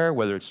prayer,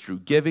 whether it's through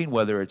giving,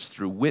 whether it's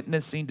through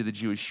witnessing to the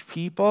Jewish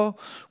people.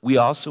 We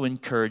also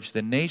encourage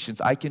the nations.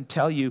 I can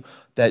tell you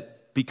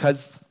that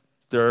because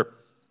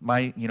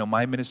my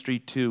ministry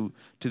to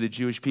the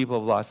Jewish people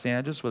of Los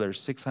Angeles, where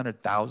there's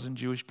 600,000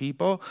 Jewish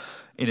people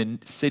in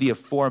a city of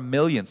 4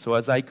 million. So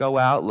as I go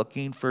out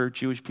looking for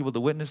Jewish people to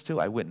witness to,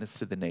 I witness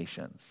to the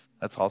nations.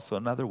 That's also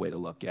another way to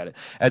look at it.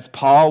 As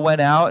Paul went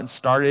out and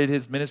started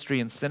his ministry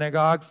in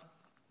synagogues,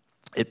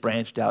 it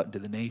branched out into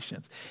the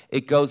nations.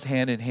 It goes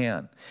hand in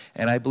hand.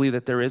 And I believe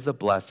that there is a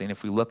blessing.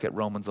 If we look at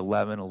Romans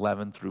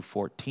 11 through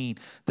 14,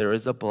 there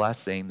is a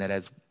blessing that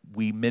as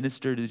we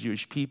minister to the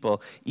Jewish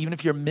people, even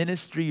if your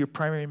ministry, your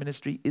primary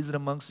ministry, isn't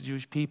amongst the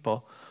Jewish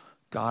people,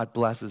 God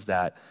blesses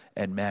that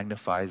and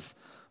magnifies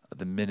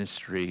the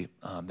ministry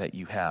that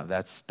you have.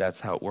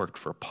 That's how it worked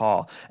for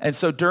Paul. And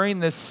so during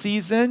this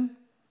season,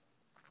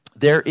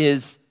 there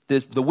is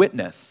the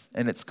witness,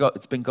 and it's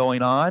been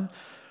going on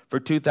for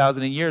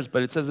 2,000 years,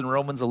 but it says in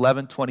Romans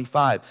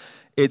 11:25,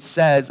 it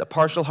says, a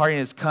partial hardening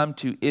has come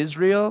to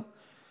Israel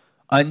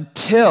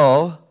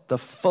until the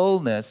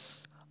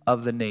fullness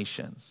of the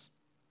nations.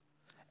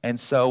 And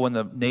so when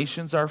the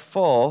nations are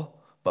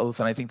full, both,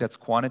 and I think that's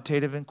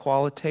quantitative and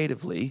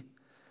qualitatively,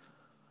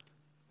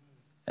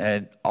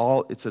 and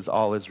it says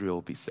all Israel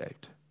will be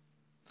saved.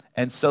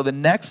 And so the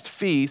next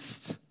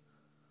feast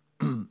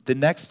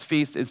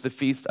is the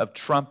Feast of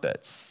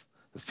Trumpets.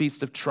 The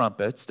Feast of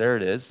Trumpets, there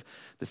it is.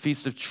 The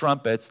Feast of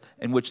Trumpets,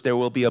 in which there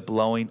will be a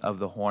blowing of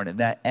the horn. And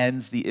that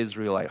ends the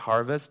Israelite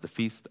harvest, the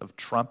Feast of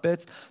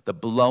Trumpets, the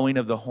blowing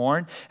of the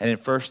horn. And in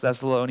 1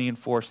 Thessalonians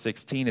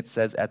 4:16, it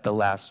says, at the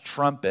last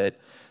trumpet,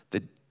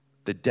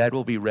 the dead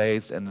will be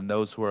raised, and then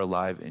those who are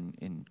alive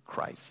in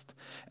Christ.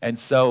 And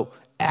so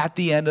at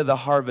the end of the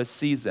harvest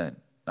season,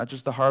 not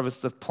just the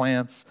harvest of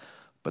plants,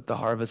 but the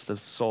harvest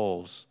of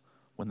souls,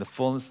 when the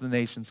fullness of the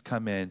nations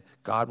come in,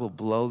 God will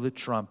blow the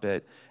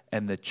trumpet,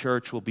 and the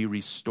church will be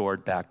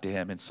restored back to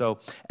him. And so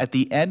at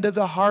the end of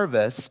the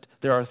harvest,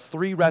 there are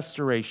 3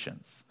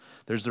 restorations.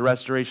 There's the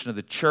restoration of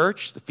the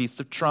church, the Feast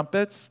of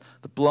Trumpets,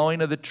 the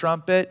blowing of the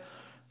trumpet.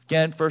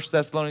 Again, 1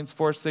 Thessalonians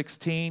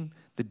 4:16,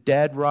 the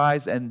dead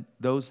rise and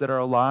those that are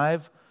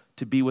alive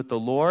to be with the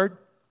Lord.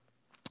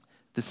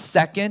 The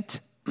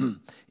second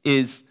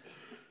is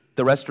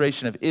the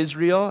restoration of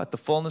Israel at the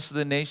fullness of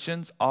the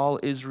nations. All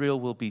Israel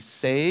will be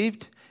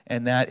saved,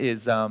 and that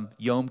is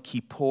Yom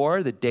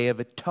Kippur, the Day of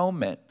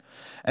Atonement.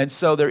 And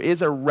so there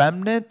is a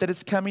remnant that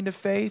is coming to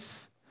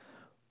faith,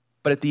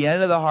 but at the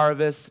end of the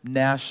harvest,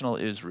 national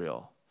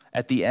Israel.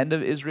 At the end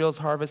of Israel's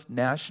harvest,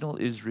 national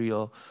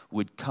Israel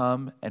would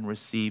come and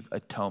receive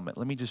atonement.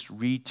 Let me just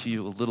read to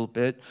you a little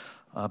bit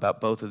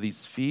about both of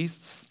these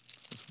feasts.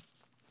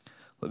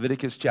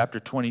 Leviticus chapter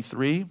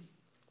 23,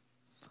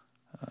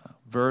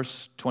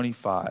 verse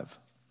 25.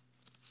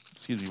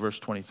 Verse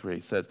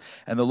 23 says,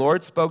 and the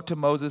Lord spoke to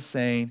Moses,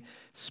 saying,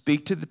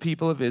 speak to the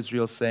people of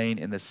Israel, saying,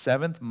 in the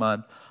 7th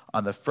month,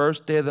 on the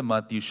 1st day of the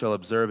month, you shall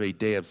observe a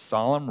day of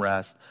solemn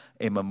rest,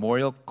 a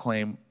memorial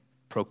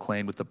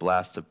proclaimed with the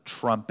blast of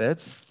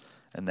trumpets.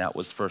 And that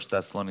was 1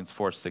 Thessalonians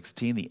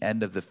 4:16, the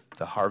end of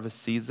the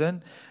harvest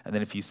season. And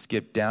then if you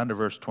skip down to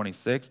verse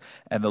 26,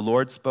 and the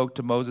Lord spoke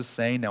to Moses,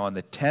 saying, now on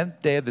the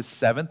 10th day of the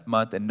 7th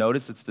month, and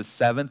notice it's the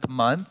 7th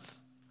month,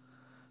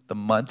 the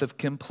month of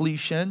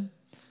completion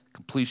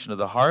of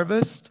the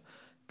harvest,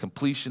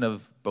 completion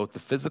of both the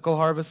physical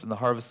harvest and the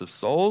harvest of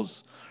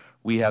souls.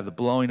 We have the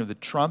blowing of the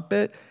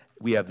trumpet.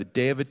 We have the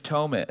Day of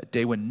Atonement, a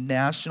day when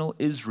national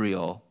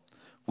Israel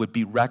would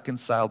be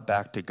reconciled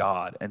back to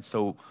God. And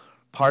so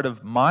part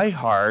of my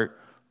heart,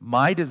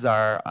 my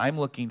desire, I'm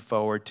looking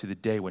forward to the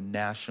day when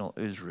national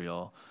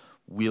Israel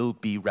will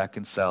be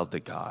reconciled to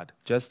God.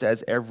 Just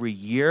as every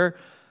year,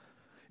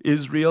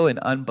 Israel in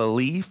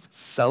unbelief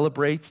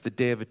celebrates the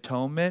Day of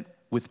Atonement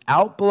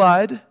without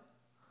blood.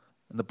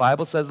 And the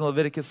Bible says in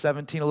Leviticus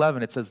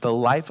 17:11, it says, the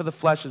life of the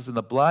flesh is in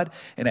the blood,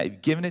 and I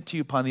have given it to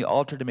you upon the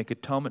altar to make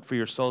atonement for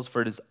your souls,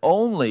 for it is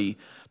only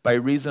by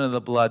reason of the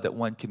blood that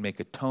one can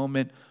make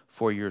atonement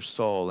for your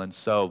soul. And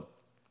so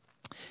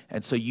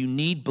you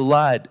need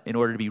blood in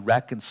order to be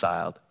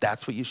reconciled.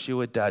 That's what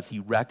Yeshua does. He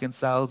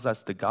reconciles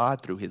us to God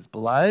through his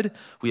blood.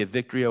 We have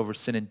victory over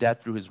sin and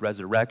death through his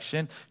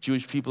resurrection.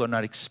 Jewish people are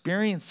not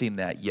experiencing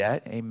that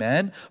yet,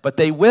 amen, but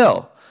they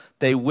will.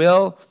 They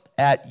will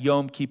at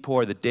Yom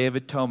Kippur, the Day of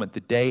Atonement, the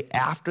day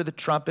after the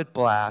trumpet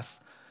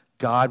blast.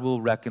 God will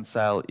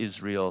reconcile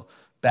Israel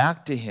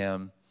back to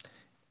him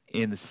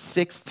in the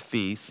 6th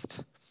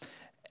feast.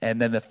 And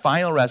then the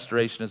final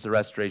restoration is the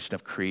restoration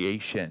of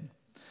creation,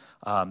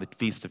 the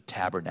Feast of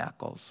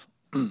Tabernacles.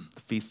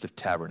 The Feast of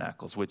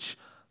Tabernacles, which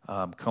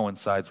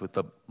coincides with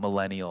the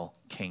millennial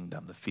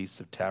kingdom, the Feast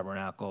of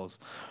Tabernacles.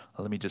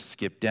 Let me just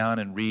skip down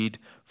and read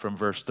from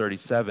verse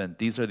 37.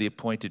 These are the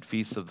appointed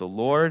feasts of the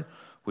Lord,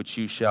 which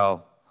you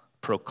shall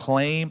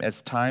proclaim as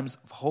times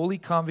of holy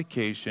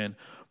convocation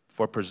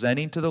for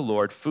presenting to the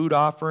Lord food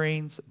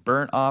offerings,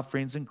 burnt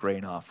offerings, and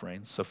grain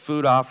offerings. So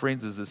food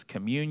offerings is this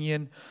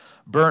communion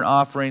Burnt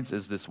offerings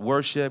is this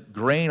worship.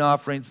 Grain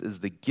offerings is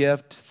the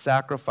gift.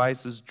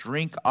 Sacrifices,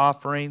 drink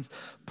offerings.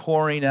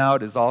 Pouring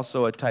out is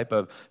also a type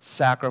of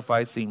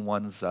sacrificing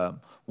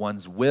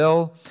one's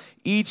will.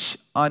 Each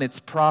on its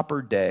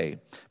proper day,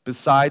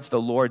 besides the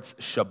Lord's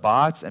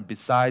Shabbats, and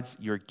besides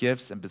your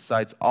gifts, and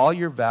besides all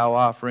your vow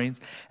offerings,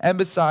 and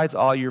besides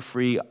all your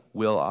free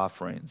will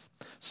offerings.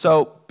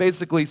 So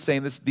basically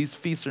saying these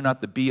feasts are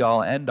not the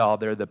be-all, end-all.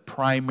 They're the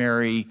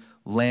primary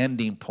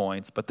landing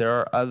points, but there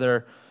are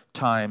other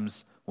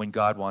times when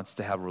God wants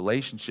to have a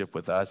relationship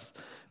with us.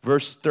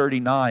 Verse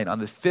 39, on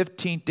the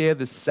 15th day of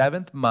the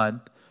 7th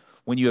month,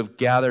 when you have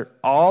gathered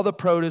all the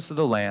produce of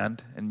the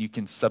land, and you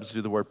can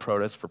substitute the word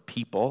produce for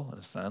people, in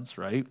a sense,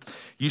 right?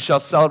 You shall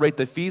celebrate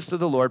the feast of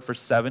the Lord for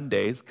 7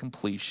 days,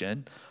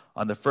 completion.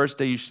 On the first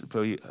day you shall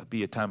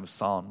be a time of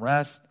solemn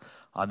rest.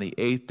 On the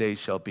 8th day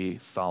shall be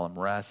solemn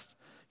rest.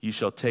 You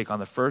shall take on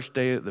the first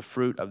day the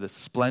fruit of the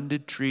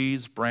splendid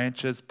trees,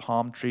 branches,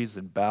 palm trees,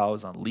 and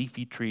boughs on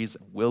leafy trees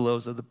and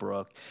willows of the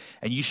brook,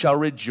 and you shall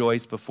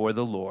rejoice before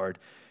the Lord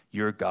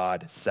your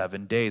God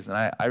 7 days. And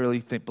I really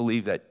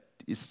believe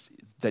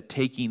that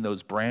taking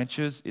those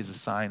branches is a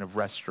sign of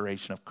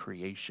restoration of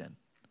creation.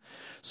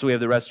 So we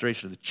have the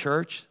restoration of the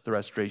church, the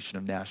restoration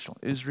of national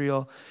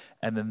Israel,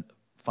 and then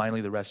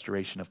finally the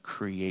restoration of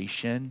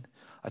creation,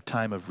 a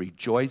time of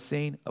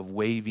rejoicing, of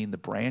waving the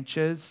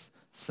branches,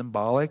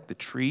 symbolic, the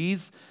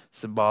trees,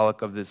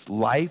 symbolic of this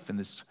life and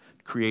this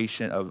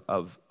creation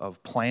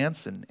of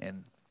plants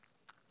and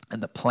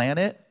the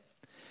planet.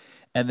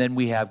 And then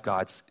we have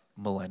God's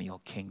millennial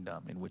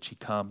kingdom in which he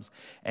comes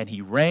and he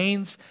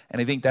reigns.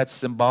 And I think that's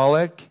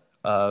symbolic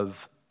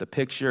of the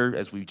picture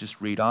as we just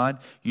read on.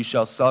 You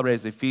shall celebrate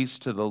as a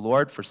feast to the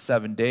Lord for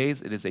 7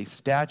 days. It is a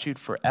statute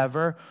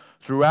forever.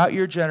 Throughout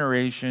your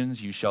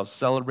generations, you shall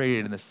celebrate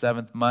it in the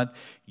 7th month.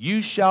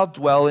 You shall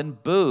dwell in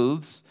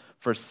booths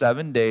for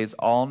 7 days.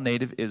 All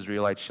native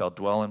Israelites shall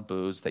dwell in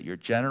booths, that your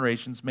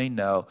generations may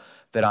know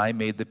that I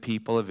made the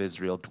people of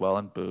Israel dwell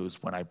in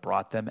booths when I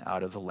brought them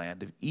out of the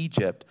land of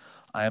Egypt.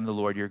 I am the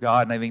Lord your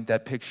God. And I think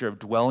that picture of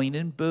dwelling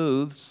in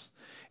booths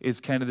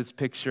is kind of this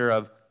picture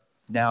of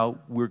now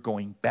we're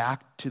going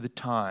back to the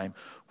time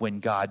when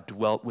God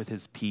dwelt with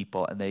his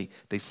people and they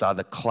saw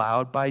the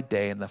cloud by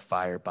day and the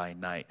fire by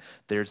night.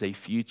 There's a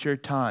future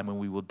time when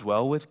we will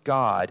dwell with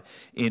God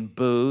in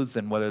booths,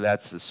 and whether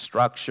that's the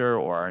structure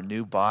or our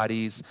new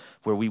bodies,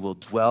 where we will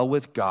dwell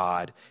with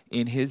God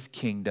in his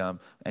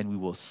kingdom and we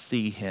will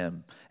see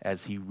him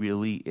as he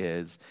really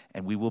is,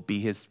 and we will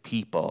be his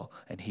people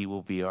and he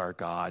will be our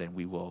God, and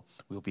we'll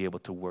be able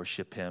to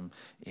worship him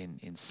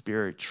in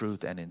spirit,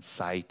 truth, and in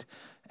sight.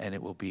 And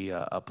it will be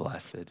a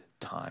blessed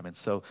time. And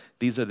so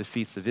these are the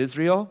feasts of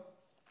Israel,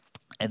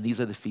 and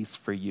these are the feasts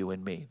for you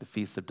and me. The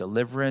feast of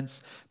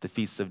deliverance, the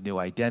feast of new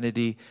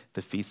identity,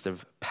 the feast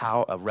of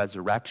power, of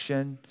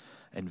resurrection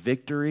and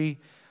victory,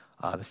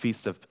 the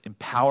feast of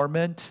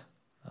empowerment,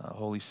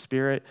 Holy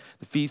Spirit,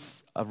 the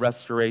feast of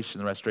restoration,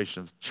 the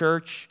restoration of the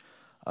church,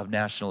 of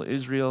national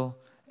Israel,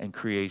 and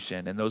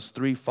creation. And those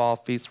 3 fall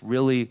feasts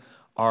really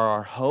are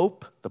our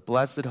hope, the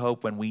blessed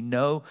hope, when we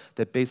know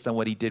that based on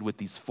what he did with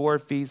these 4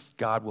 feasts,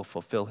 God will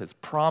fulfill his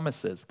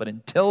promises. But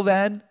until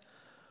then,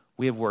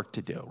 we have work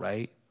to do,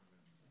 right?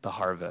 The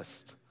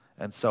harvest.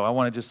 And so I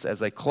want to just,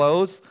 as I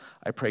close,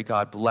 I pray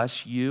God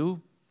bless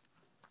you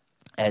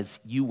as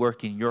you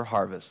work in your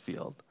harvest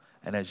field.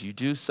 And as you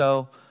do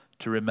so,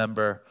 to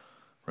remember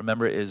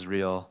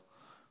Israel,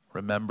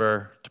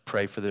 remember to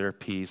pray for their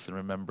peace, and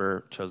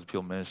remember Chosen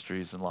People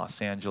Ministries in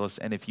Los Angeles.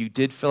 And if you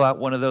did fill out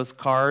one of those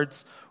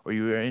cards, or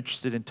you are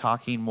interested in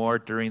talking more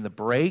during the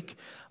break,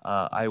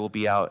 I will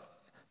be out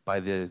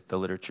by the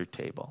literature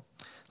table.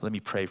 Let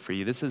me pray for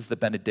you. This is the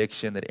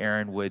benediction that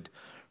Aaron would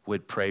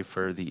pray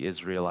for the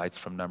Israelites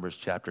from Numbers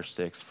chapter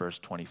 6, verse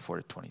 24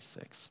 to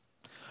 26.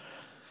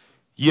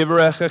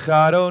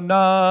 Yivrechecha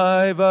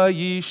Adonai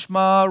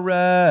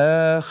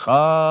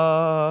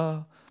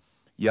v'yishmarecha.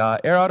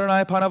 Ya'er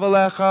Adonai panav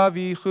alecha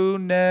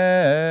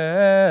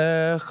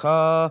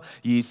v'yichunecha.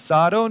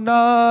 Yisa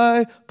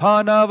Adonai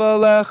panav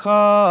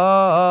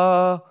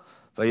alecha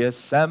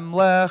v'yasem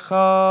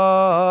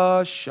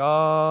lecha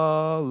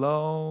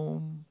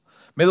shalom.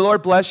 May the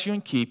Lord bless you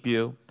and keep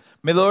you.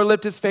 May the Lord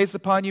lift his face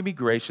upon you and be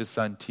gracious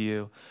unto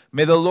you.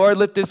 May the Lord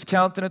lift his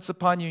countenance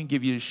upon you and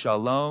give you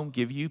shalom,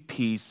 give you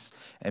peace,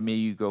 and may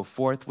you go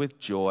forth with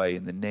joy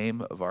in the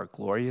name of our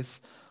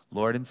glorious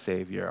Lord and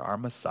Savior, our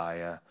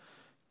Messiah,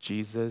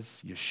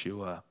 Jesus,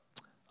 Yeshua.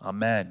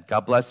 Amen.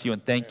 God bless you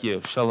and thank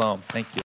you. Shalom. Thank you.